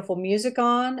beautiful music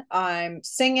on. I'm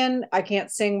singing. I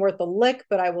can't sing worth a lick,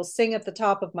 but I will sing at the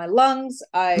top of my lungs.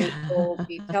 I will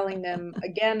be telling them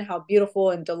again how beautiful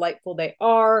and delightful they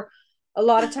are. A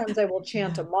lot of times I will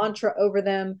chant Yeah. a mantra over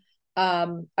them.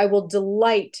 I will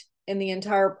delight in the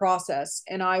entire process,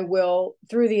 and I will,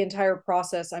 through the entire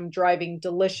process, I'm driving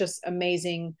delicious,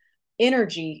 amazing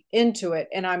energy into it.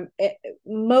 And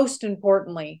most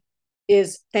importantly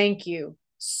is thank you,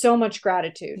 so much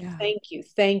gratitude, Yeah. thank you,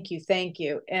 thank you, thank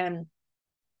you. And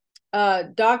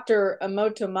Dr.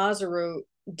 Emoto Masaru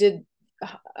did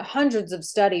hundreds of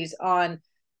studies on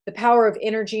the power of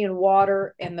energy and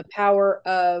water, and the power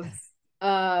of Yes.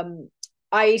 um,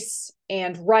 ice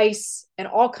and rice and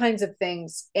all kinds of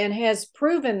things, and has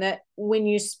proven that when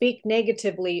you speak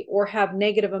negatively or have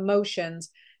negative emotions,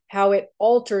 how it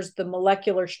alters the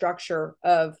molecular structure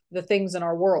of the things in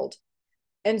our world.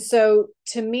 And so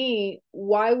to me,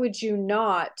 why would you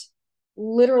not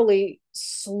literally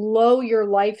slow your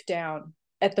life down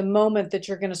at the moment that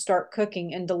you're going to start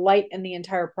cooking and delight in the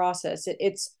entire process?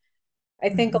 It's I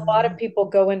think a lot of Mhm. people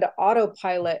go into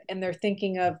autopilot and they're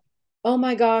thinking of, oh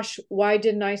my gosh, why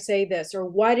didn't I say this? Or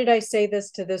why did I say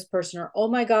this to this person? Or, oh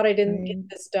my God, I didn't get Right.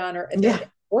 this done. Or they're in Yeah.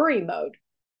 worry mode.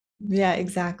 Yeah,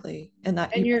 exactly. And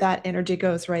And you're, that energy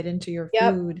goes right into your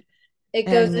yep, food. it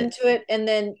goes And into it. And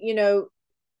then,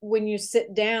 when you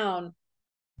sit down,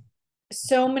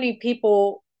 so many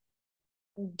people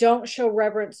don't show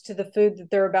reverence to the food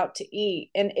that they're about to eat.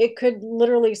 And it could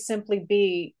literally simply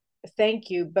be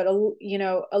thank you. But,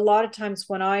 a lot of times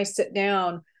when I sit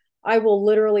down, I will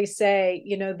literally say,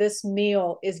 this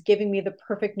meal is giving me the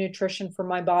perfect nutrition for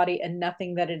my body and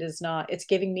nothing that it is not. It's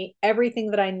giving me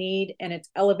everything that I need and it's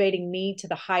elevating me to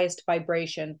the highest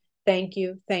vibration. Thank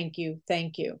you, thank you,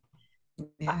 thank you.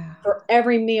 yeah, For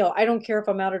every meal. I don't care if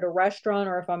I'm out at a restaurant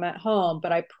or if I'm at home,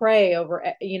 but I pray over,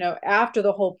 after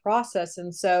the whole process.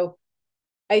 And so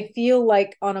I feel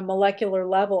like on a molecular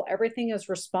level, everything is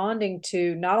responding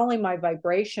to not only my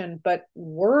vibration, but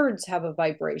words have a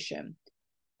vibration.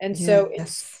 And so it's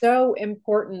yes. so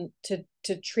important to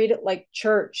treat it like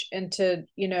church and to,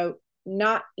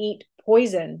 not eat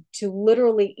poison, to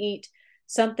literally eat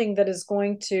something that is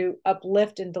going to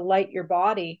uplift and delight your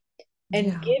body and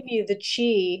Yeah, give you the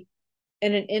chi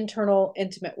in an internal,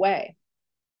 intimate way.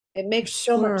 It for makes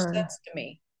so much sure. sense to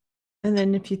me. And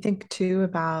then if you think too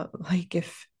about like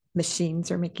if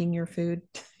machines are making your food,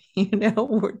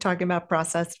 we're talking about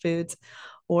processed foods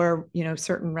or,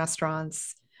 certain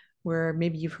restaurants where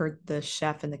maybe you've heard the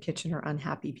chef and the kitchen are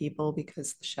unhappy people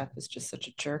because the chef is just such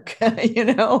a jerk, you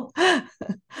know?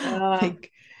 Uh,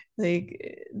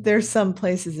 like there's some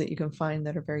places that you can find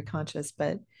that are very conscious,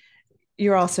 but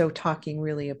you're also talking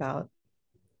really about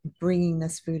bringing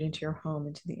this food into your home,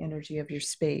 into the energy of your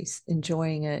space,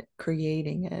 enjoying it,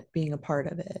 creating it, being a part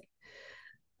of it,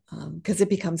 because it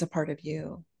becomes a part of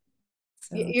you.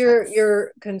 So that's,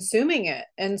 you're consuming it.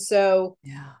 And so,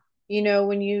 yeah.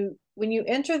 when you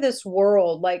enter this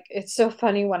world, like it's so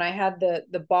funny when I had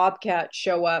the bobcat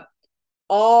show up,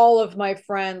 all of my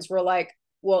friends were like,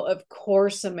 well, of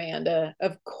course, Amanda,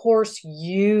 of course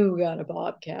you got a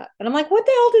bobcat. And I'm like, what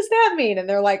the hell does that mean? And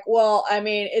they're like, well, I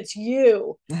mean, it's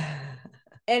you.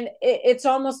 And it's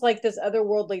almost like this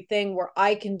otherworldly thing where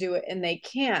I can do it and they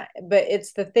can't. But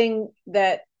it's the thing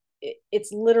that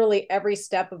it's literally every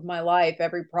step of my life,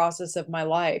 every process of my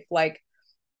life. Like,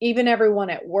 even everyone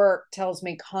at work tells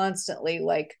me constantly,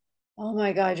 like, oh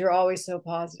my God, you're always so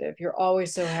positive. You're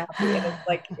always so happy. And it's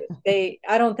like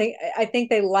I think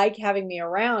they like having me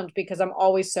around because I'm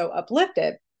always so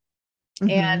uplifted.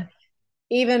 And Mhm.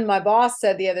 even my boss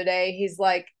said the other day, he's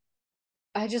like,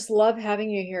 I just love having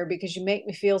you here because you make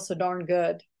me feel so darn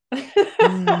good.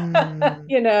 Mm.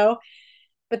 you know,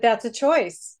 but that's a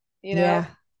choice, Yeah.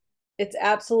 it's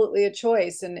absolutely a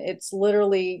choice. And it's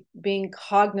literally being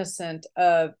cognizant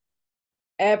of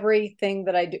everything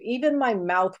that I do, even my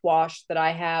mouthwash that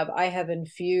I have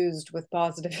infused with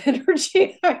positive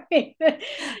energy. I mean,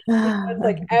 it's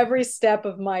like every step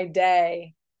of my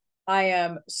day, I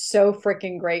am so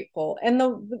freaking grateful. And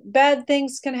the bad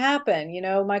things can happen.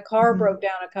 My car Mhm. broke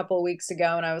down a couple of weeks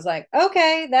ago, and I was like,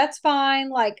 okay, that's fine.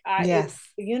 Like, it's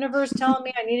Yes. the universe telling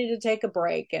me I needed to take a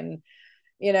break. And,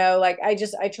 like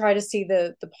I try to see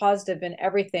the positive in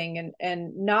everything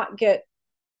and not get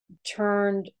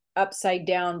turned upside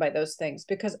down by those things,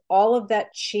 because all of that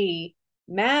chi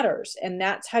matters. And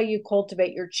that's how you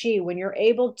cultivate your chi. When you're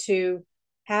able to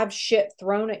have shit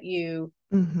thrown at you,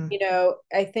 Mhm.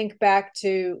 I think back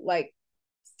to like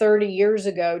 30 years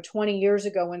ago, 20 years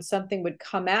ago, when something would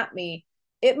come at me,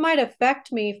 it might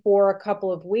affect me for a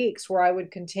couple of weeks where I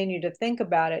would continue to think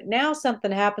about it. Now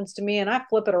something happens to me and I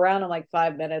flip it around in like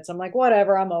 5 minutes. I'm like,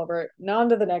 whatever, I'm over it. Now on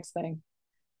to the next thing.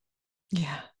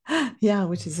 Yeah. Yeah,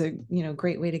 which is a,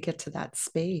 great way to get to that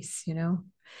space.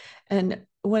 And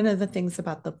one of the things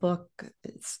about the book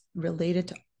is related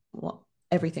to, well,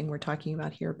 everything we're talking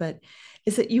about here, but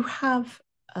is that you have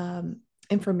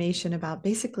information about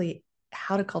basically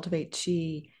how to cultivate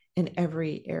chi in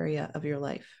every area of your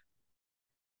life.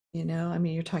 I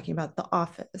mean, you're talking about the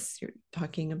office, you're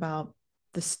talking about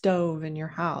the stove in your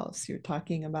house, you're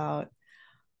talking about,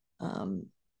 um,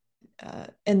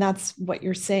 and that's what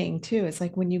you're saying too. It's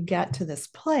like when you get to this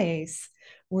place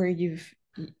where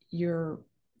you're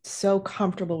so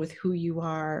comfortable with who you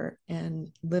are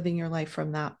and living your life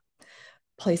from that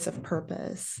place of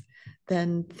purpose,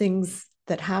 then things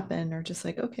that happen are just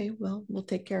like, okay, well, we'll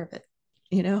take care of it.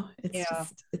 It's Yeah.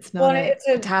 just, it's Well, not a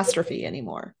catastrophe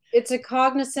anymore. it's a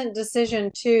cognizant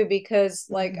decision too, because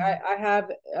like I have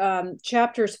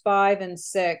chapters 5 and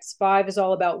 6. 5 is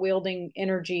all about wielding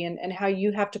energy and how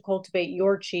you have to cultivate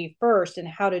your chi first and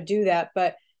how to do that.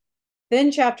 But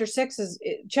then chapter 6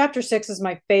 is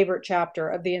my favorite chapter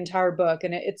of the entire book,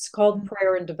 and it's called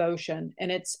Prayer and Devotion,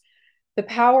 and it's the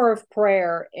power of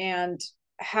prayer and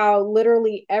how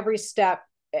literally every step,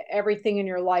 everything in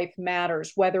your life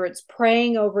matters, whether it's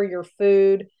praying over your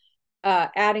food,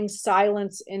 adding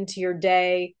silence into your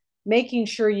day, making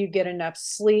sure you get enough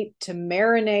sleep to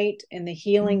marinate in the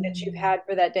healing that you've had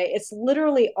for that day. It's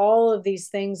literally all of these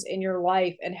things in your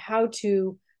life and how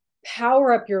to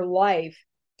power up your life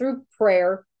through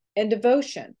prayer and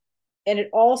devotion. And it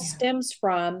all stems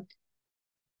from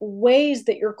ways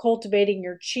that you're cultivating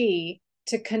your chi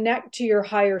to connect to your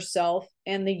higher self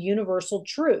and the universal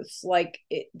truths.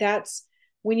 That's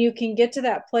when you can get to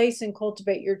that place and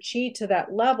cultivate your chi to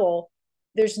that level,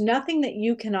 there's nothing that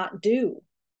you cannot do.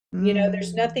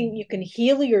 There's nothing. You can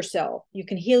heal yourself, you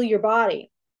can heal your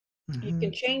body, you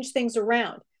can change things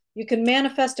around, you can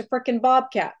manifest a freaking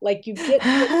bobcat. Like, you get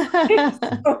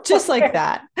just like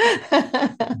that.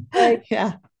 like,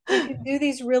 yeah, you can do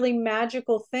these really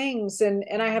magical things.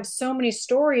 And I have so many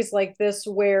stories like this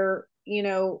where,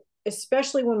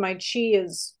 especially when my chi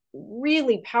is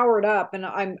really powered up and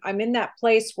I'm in that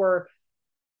place where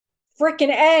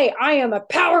freaking I am a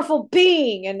powerful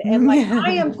being, and like,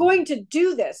 I am going to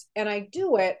do this, and I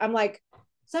do it. I'm like,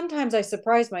 sometimes I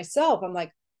surprise myself. I'm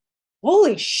like,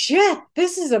 holy shit,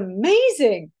 this is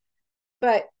amazing.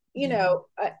 But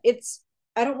it's,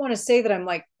 I don't want to say that I'm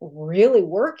like really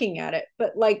working at it,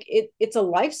 but like it's a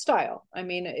lifestyle. I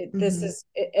mean, this is,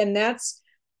 and that's,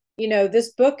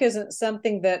 this book isn't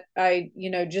something that I,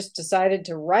 just decided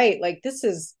to write. Like, this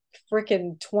is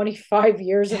freaking 25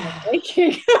 years in the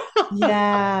making.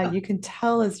 Yeah, you can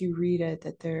tell as you read it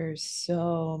that there's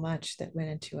so much that went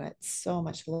into it, so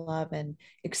much love and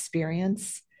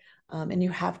experience. And you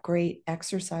have great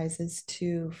exercises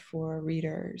too for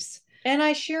readers. And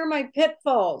I share my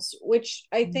pitfalls, which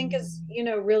I think is,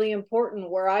 really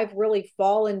important, where I've really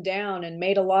fallen down and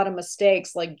made a lot of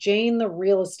mistakes, like Jane, the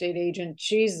real estate agent.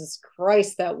 Jesus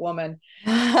Christ, that woman.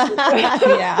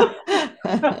 Yeah.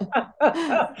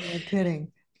 No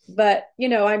kidding. But,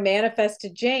 I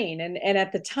manifested Jane. And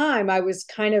at the time, I was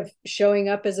kind of showing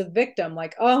up as a victim,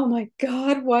 like, oh my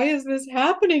God, why is this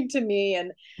happening to me?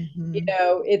 And,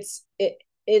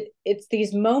 it's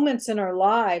these moments in our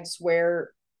lives where,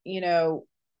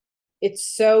 it's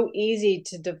so easy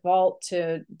to default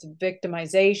to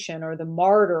victimization or the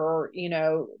martyr, or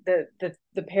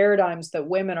the paradigms that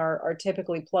women are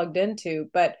typically plugged into.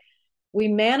 But we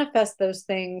manifest those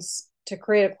things to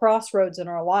create a crossroads in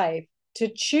our life to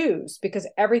choose, because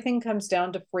everything comes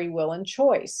down to free will and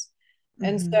choice.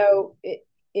 And so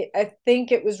I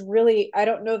think it was really, I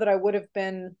don't know that I would have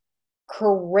been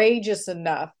courageous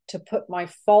enough to put my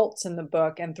faults in the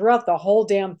book. And throughout the whole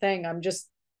damn thing, I'm just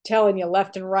telling you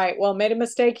left and right, well, made a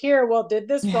mistake here, well, did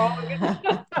this wrong.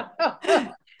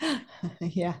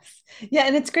 Yes. Yeah.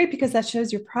 And it's great because that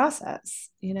shows your process,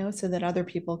 so that other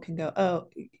people can go, oh,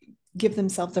 give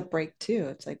themselves a break too.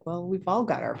 It's like, well, we've all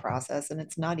got our process and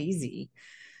it's not easy.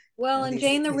 Well, and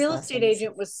Jane, the real estate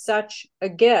agent, was such a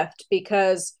gift,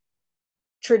 because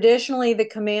traditionally the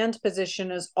command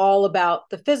position is all about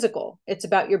the physical. It's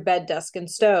about your bed, desk, and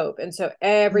stove. And so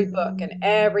every book and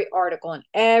every article and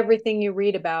everything you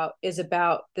read about is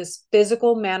about this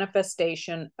physical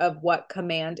manifestation of what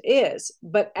command is.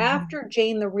 But after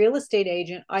Jane, the real estate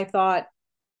agent, I thought,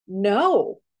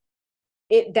 no,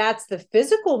 that's the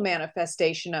physical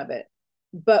manifestation of it.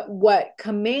 But what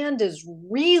command is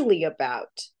really about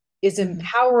is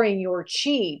empowering your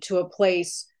chi to a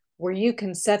place where you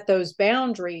can set those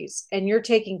boundaries and you're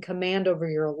taking command over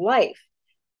your life.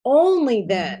 Only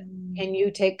then can you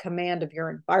take command of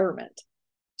your environment.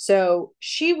 So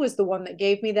she was the one that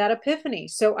gave me that epiphany.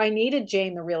 So I needed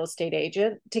Jane, the real estate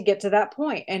agent, to get to that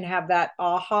point and have that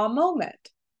aha moment.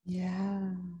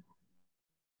 Yeah.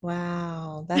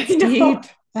 Wow. That's deep.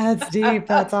 That's deep.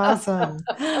 That's awesome.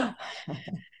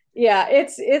 Yeah,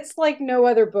 it's like no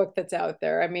other book that's out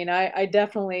there. I mean, I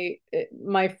definitely,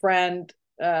 my friend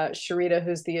Sharita,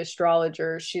 who's the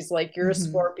astrologer, she's like, you're a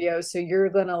Scorpio, so you're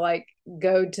gonna like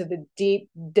go to the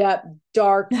deep, depth,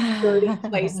 dark, dirty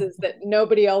places that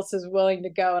nobody else is willing to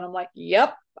go. And I'm like,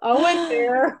 yep, I went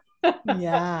there.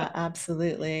 Yeah,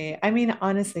 absolutely. I mean,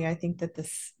 honestly, I think that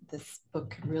this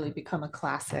book could really become a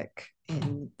classic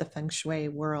in the feng shui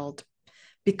world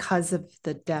because of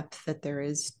the depth that there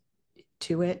is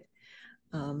to it.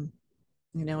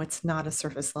 It's not a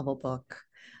surface level book,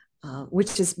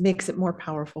 which just makes it more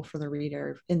powerful for the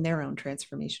reader in their own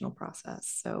transformational process.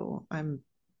 So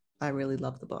I really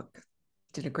love the book.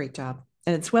 Did a great job.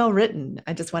 And it's well written.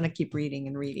 I just want to keep reading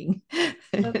and reading.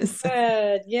 That's So,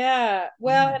 good. Yeah.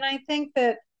 Well, yeah. and I think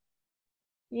that,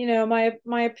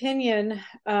 my opinion,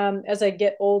 as I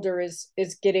get older is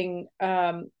getting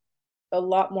a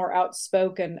lot more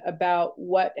outspoken about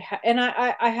and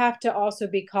I have to also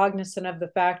be cognizant of the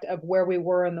fact of where we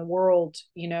were in the world,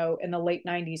 in the late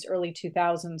 90s, early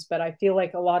 2000s. But I feel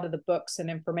like a lot of the books and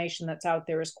information that's out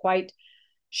there is quite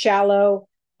shallow,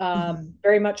 Mhm.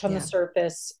 very much on the Yeah.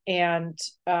 surface, and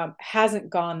hasn't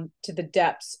gone to the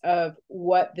depths of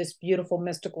what this beautiful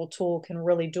mystical tool can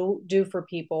really do for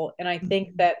people. And I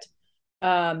think Mhm. that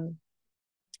um,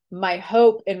 my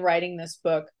hope in writing this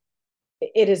book,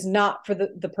 it is not for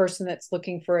the person that's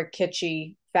looking for a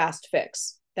kitschy fast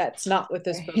fix. That's not what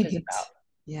this book is Right. about.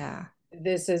 Yeah.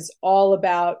 This is all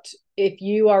about, if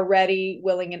you are ready,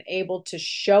 willing, and able to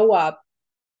show up,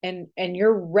 and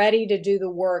you're ready to do the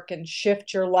work and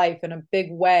shift your life in a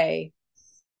big way,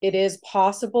 it is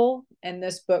possible. And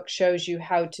this book shows you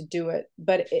how to do it,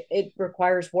 but it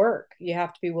requires work. You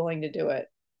have to be willing to do it.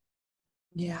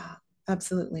 Yeah,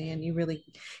 absolutely. And you really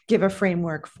give a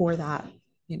framework for that,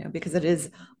 because it is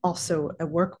also a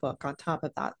workbook on top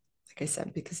of that, like I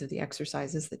said, because of the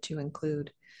exercises that you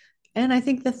include. And I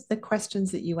think that the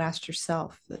questions that you asked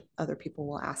yourself that other people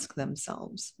will ask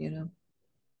themselves.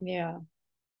 Yeah.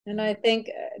 And I think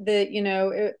that,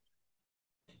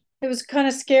 it was kind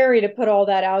of scary to put all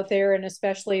that out there. And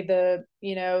especially the,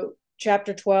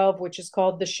 chapter 12, which is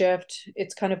called The Shift.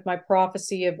 It's kind of my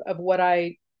prophecy of what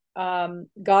I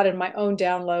got in my own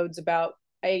downloads about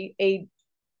a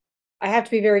I have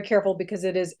to be very careful because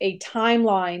it is a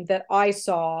timeline that I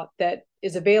saw that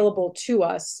is available to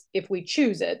us if we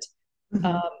choose it. Mm-hmm.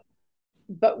 Um,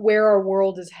 but where our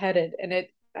world is headed, and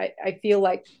I feel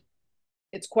like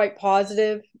it's quite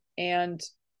positive, and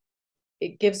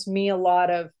it gives me a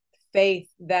lot of faith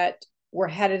that we're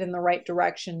headed in the right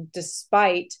direction,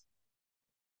 despite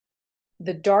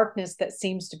the darkness that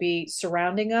seems to be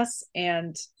surrounding us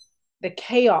and the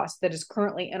chaos that is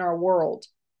currently in our world.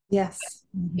 Yes.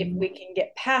 If Mm-hmm. we can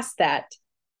get past that,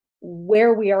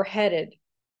 where we are headed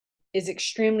is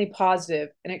extremely positive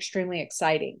and extremely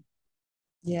exciting.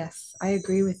 Yes, I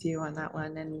agree with you on that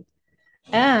one.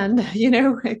 And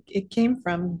it came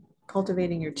from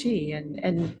cultivating your chi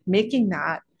and making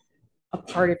that a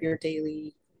part of your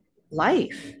daily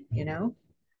life,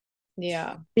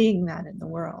 Yeah. being that in the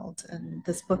world. And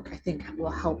this book, I think,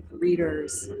 will help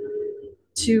readers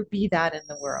to be that in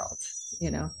the world.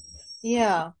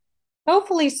 Yeah.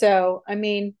 Hopefully so. I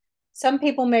mean, some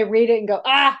people may read it and go,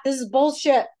 this is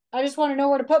bullshit. I just want to know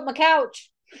where to put my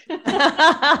couch.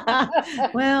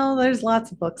 Well, there's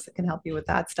lots of books that can help you with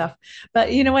that stuff. But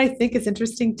what I think is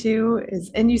interesting too is,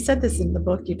 and you said this in the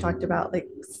book, you talked about like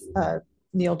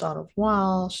Neil Donald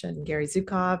Walsh and Gary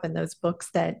Zukov and those books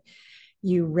that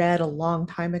you read a long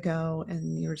time ago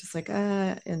and you were just like,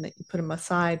 and that you put them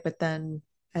aside. But then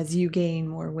as you gain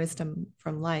more wisdom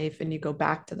from life and you go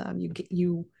back to them,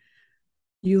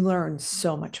 you learn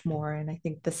so much more. And I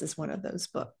think this is one of those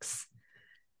books,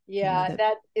 Yeah, that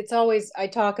that it's always, I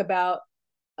talk about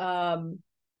um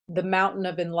the mountain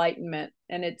of enlightenment,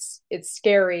 and it's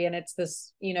scary, and it's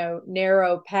this,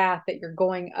 narrow path that you're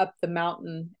going up the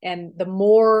mountain, and the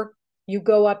more you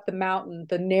go up the mountain,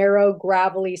 the narrow,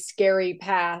 gravelly, scary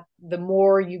path, the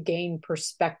more you gain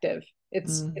perspective.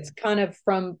 It's mm, kind of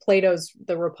from Plato's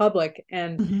The Republic.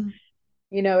 And mhm.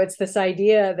 it's this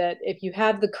idea that if you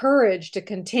have the courage to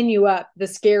continue up the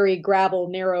scary, gravel,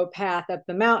 narrow path up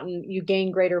the mountain, you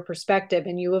gain greater perspective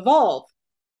and you evolve.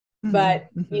 But,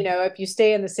 Mhm, mhm. if you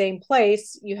stay in the same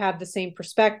place, you have the same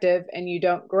perspective and you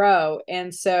don't grow.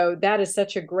 And so that is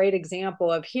such a great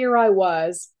example of, here I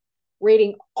was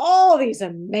reading all these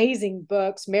amazing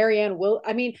books. Marianne Will,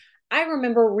 I mean, I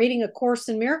remember reading A Course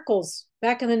in Miracles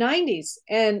back in the 90s,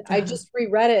 and I Uh-huh. just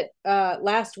reread it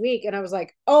last week, and I was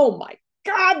like, oh my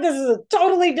God, this is a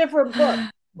totally different book.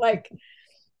 Like,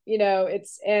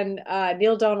 it's, and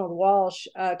Neil Donald Walsh,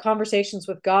 Conversations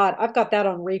with God. I've got that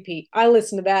on repeat. I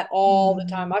listen to that all the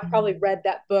time. I've probably Mhm. read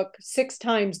that book 6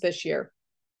 times this year.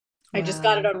 I just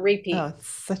got it Wow. on Oh, repeat. it's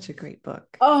such a great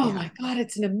book. Oh Yeah. my God,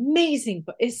 it's an amazing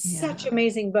book. It's such an Yeah.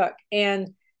 amazing book.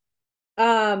 And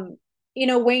um,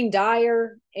 Wayne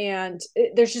Dyer, and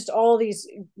there's just all these,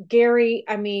 Gary,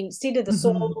 I mean, Seed of the Mhm.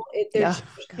 Soul. Yeah. There's so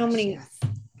Gosh, many yes.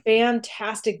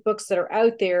 fantastic books that are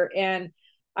out there. And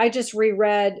I just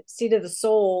reread Seed of the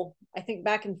Soul, I think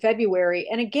back in February.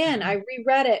 And again, Uh-huh. I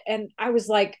reread it and I was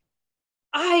like,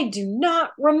 I do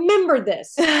not remember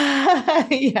this.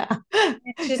 Yeah.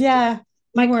 It's just Yeah.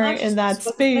 my You weren't in consciousness that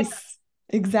wasn't there. space.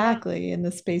 Exactly. In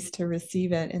the space to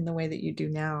receive it in the way that you do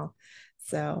now.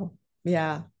 So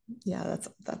yeah. Yeah,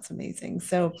 that's amazing.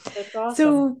 So That's awesome.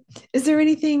 so is there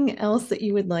anything else that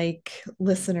you would like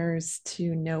listeners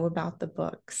to know about the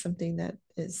book? Something that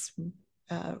is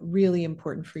really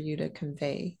important for you to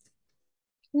convey?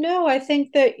 No, I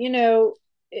think that,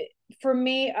 for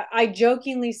me, I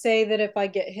jokingly say that if I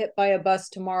get hit by a bus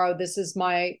tomorrow, this is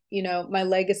my, my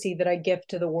legacy that I gift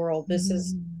to the world. This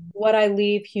is Mm, what I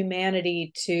leave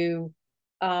humanity to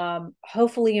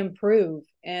hopefully improve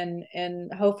and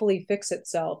hopefully fix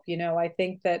itself. I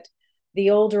think that the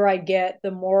older I get,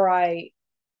 the more I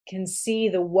can see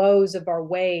the woes of our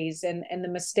ways and the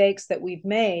mistakes that we've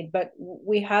made, but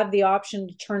we have the option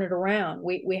to turn it around.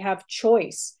 We have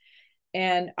choice.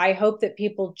 And I hope that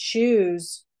people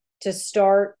choose to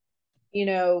start,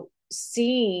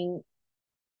 seeing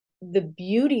the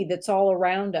beauty that's all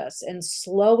around us and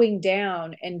slowing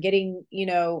down and getting,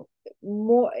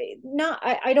 more not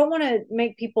I don't want to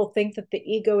make people think that the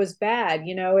ego is bad.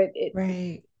 It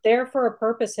right. there for a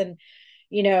purpose, and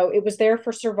it was there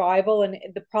for survival. And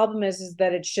the problem is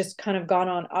that it's just kind of gone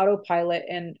on autopilot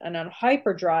and on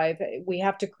hyperdrive. We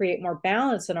have to create more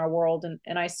balance in our world.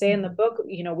 And I say in the Mhm. book,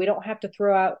 we don't have to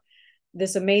throw out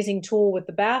this amazing tool with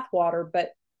the bathwater,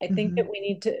 but I think that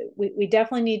Mhm. we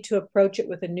definitely need to approach it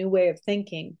with a new way of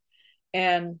thinking.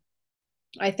 And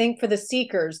I think for the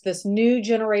seekers, this new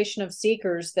generation of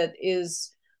seekers that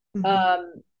is Mhm.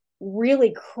 um,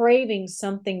 really craving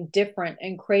something different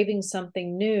and craving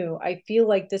something new, I feel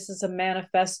like this is a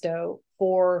manifesto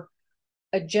for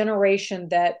a generation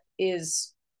that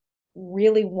is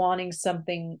really wanting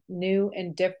something new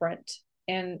and different,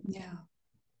 and Yeah.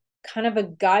 kind of a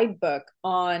guidebook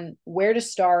on where to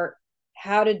start,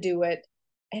 how to do it,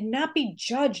 and not be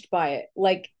judged by it.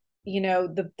 Like,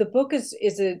 the book is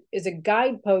a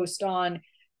guidepost on,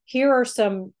 here are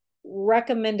some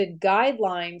recommended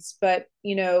guidelines, but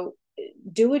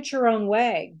do it your own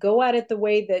way. Go at it the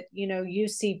way that you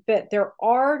see fit. There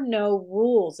are no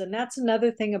rules, and that's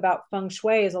another thing about feng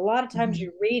shui, is a lot of times Mhm.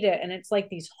 you read it and it's like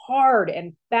these hard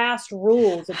and fast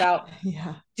rules about,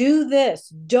 Yeah. do this,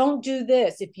 don't do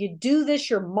this. If you do this,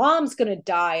 your mom's going to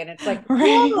die. And it's like,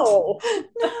 Right. whoa.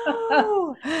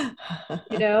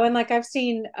 No. And like I've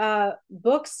seen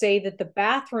books say that the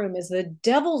bathroom is the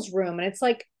devil's room. And it's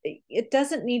like, it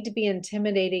doesn't need to be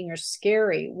intimidating or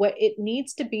scary. What it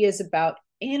needs to be is about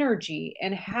energy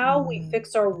and how we Mm.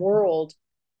 fix our world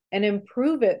and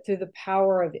improve it through the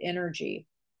power of energy.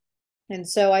 And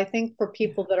so I think for Yeah.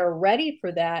 people that are ready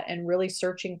for that and really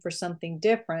searching for something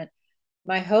different,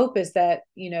 my hope is that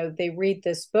they read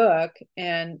this book,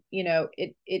 and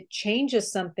it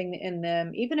changes something in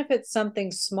them, even if it's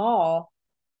something small,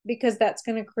 because that's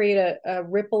going to create a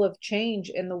ripple of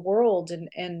change in the world,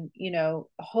 and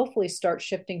hopefully start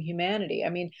shifting humanity. I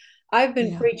mean, I've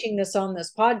been Yeah. preaching this on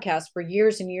this podcast for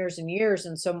years and years and years,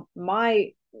 and so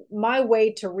my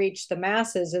way to reach the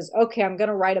masses is, okay, I'm going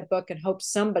to write a book and hope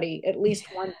somebody, at least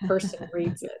one person,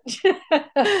 reads it.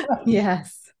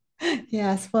 Yes.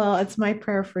 Yes. Well, it's my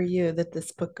prayer for you that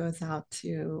this book goes out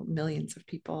to millions of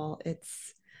people.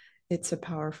 It's a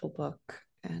powerful book,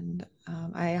 and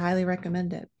I highly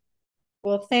recommend it.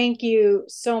 Well, thank you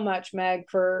so much, Meg,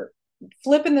 for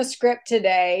flipping the script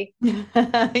today You're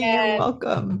and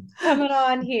welcome. coming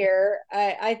on here.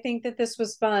 I think that this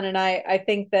was fun. And I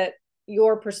think that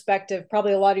your perspective,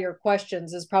 probably a lot of your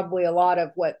questions, is probably a lot of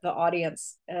what the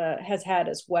audience has had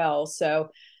as well.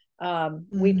 So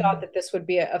we thought Mm. that this would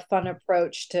be a fun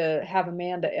approach to have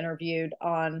Amanda interviewed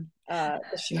on the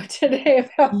show today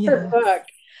about her Yes. book,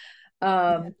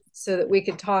 so that we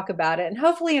could talk about it and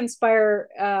hopefully inspire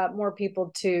more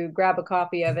people to grab a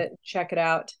copy of it and check it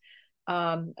out.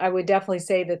 I would definitely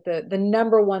say that the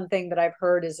number one thing that I've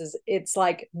heard is it's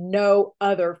like no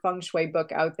other feng shui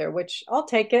book out there, which I'll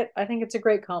take it. I think it's a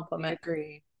great I compliment.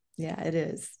 agree. Yeah, it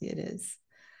is. It is.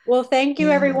 Well, thank you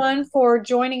Yeah. everyone for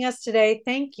joining us today.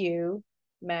 Thank you,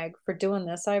 Meg, for doing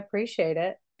this. I appreciate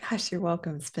it. Gosh, you're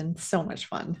welcome. It's been so much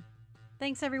fun.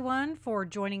 Thanks everyone for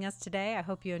joining us today. I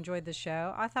hope you enjoyed the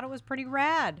show. I thought it was pretty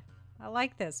rad. I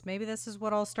like this. Maybe this is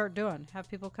what I'll start doing. Have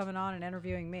people coming on and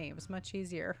interviewing me. It was much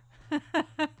easier.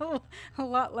 A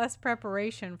lot less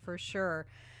preparation for sure.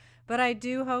 But I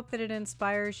do hope that it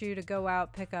inspires you to go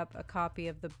out, pick up a copy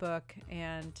of the book,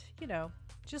 and,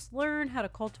 just learn how to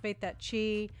cultivate that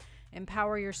chi,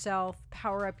 empower yourself,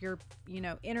 power up your,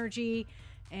 energy,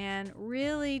 and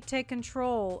really take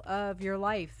control of your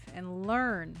life and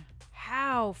learn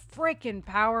how freaking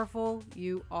powerful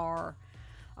you are.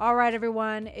 All right,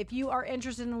 everyone. If you are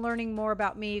interested in learning more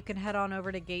about me, you can head on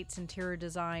over to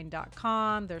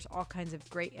gatesinteriordesign.com. There's all kinds of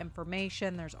great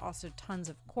information. There's also tons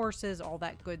of courses, all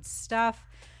that good stuff.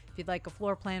 If you'd like a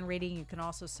floor plan reading, you can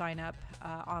also sign up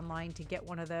online to get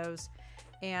one of those.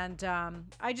 And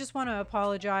I just want to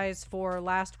apologize for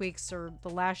last week's or the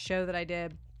last show that I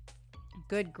did.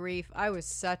 Good grief. I was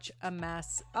such a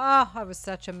mess. I was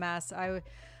such a mess.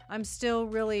 I'm still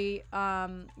really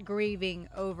grieving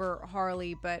over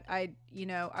Harley, but I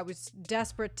was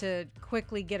desperate to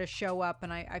quickly get a show up,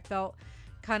 and I felt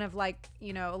kind of like,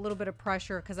 a little bit of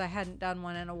pressure because I hadn't done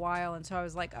one in a while. And so I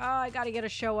was like, I got to get a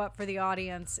show up for the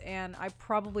audience. And I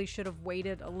probably should have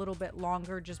waited a little bit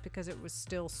longer just because it was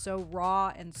still so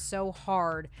raw and so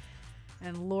hard.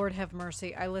 And Lord have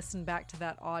mercy, I listened back to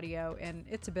that audio and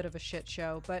it's a bit of a shit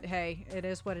show, but hey, it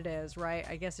is what it is, right?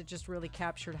 I guess it just really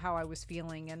captured how I was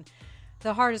feeling. And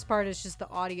the hardest part is just the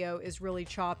audio is really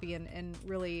choppy and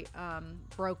really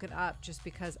broken up just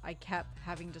because I kept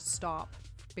having to stop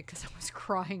because I was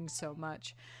crying so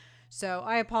much. So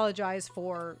I apologize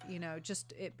for,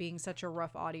 just it being such a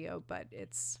rough audio, but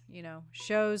it's,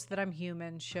 shows that I'm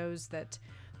human, shows that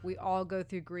we all go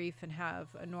through grief and have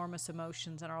enormous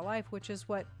emotions in our life, which is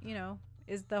what,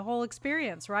 is the whole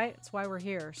experience, right? It's why we're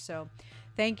here. So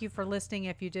thank you for listening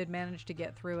if you did manage to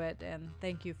get through it. And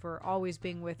thank you for always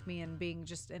being with me and being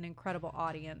just an incredible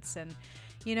audience. And,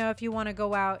 if you want to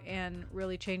go out and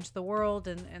really change the world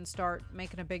and start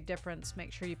making a big difference,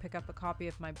 make sure you pick up a copy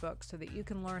of my book so that you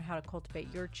can learn how to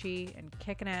cultivate your chi and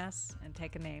kick an ass and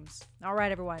take names. All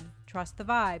right, everyone, trust the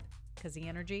vibe because the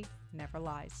energy never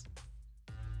lies.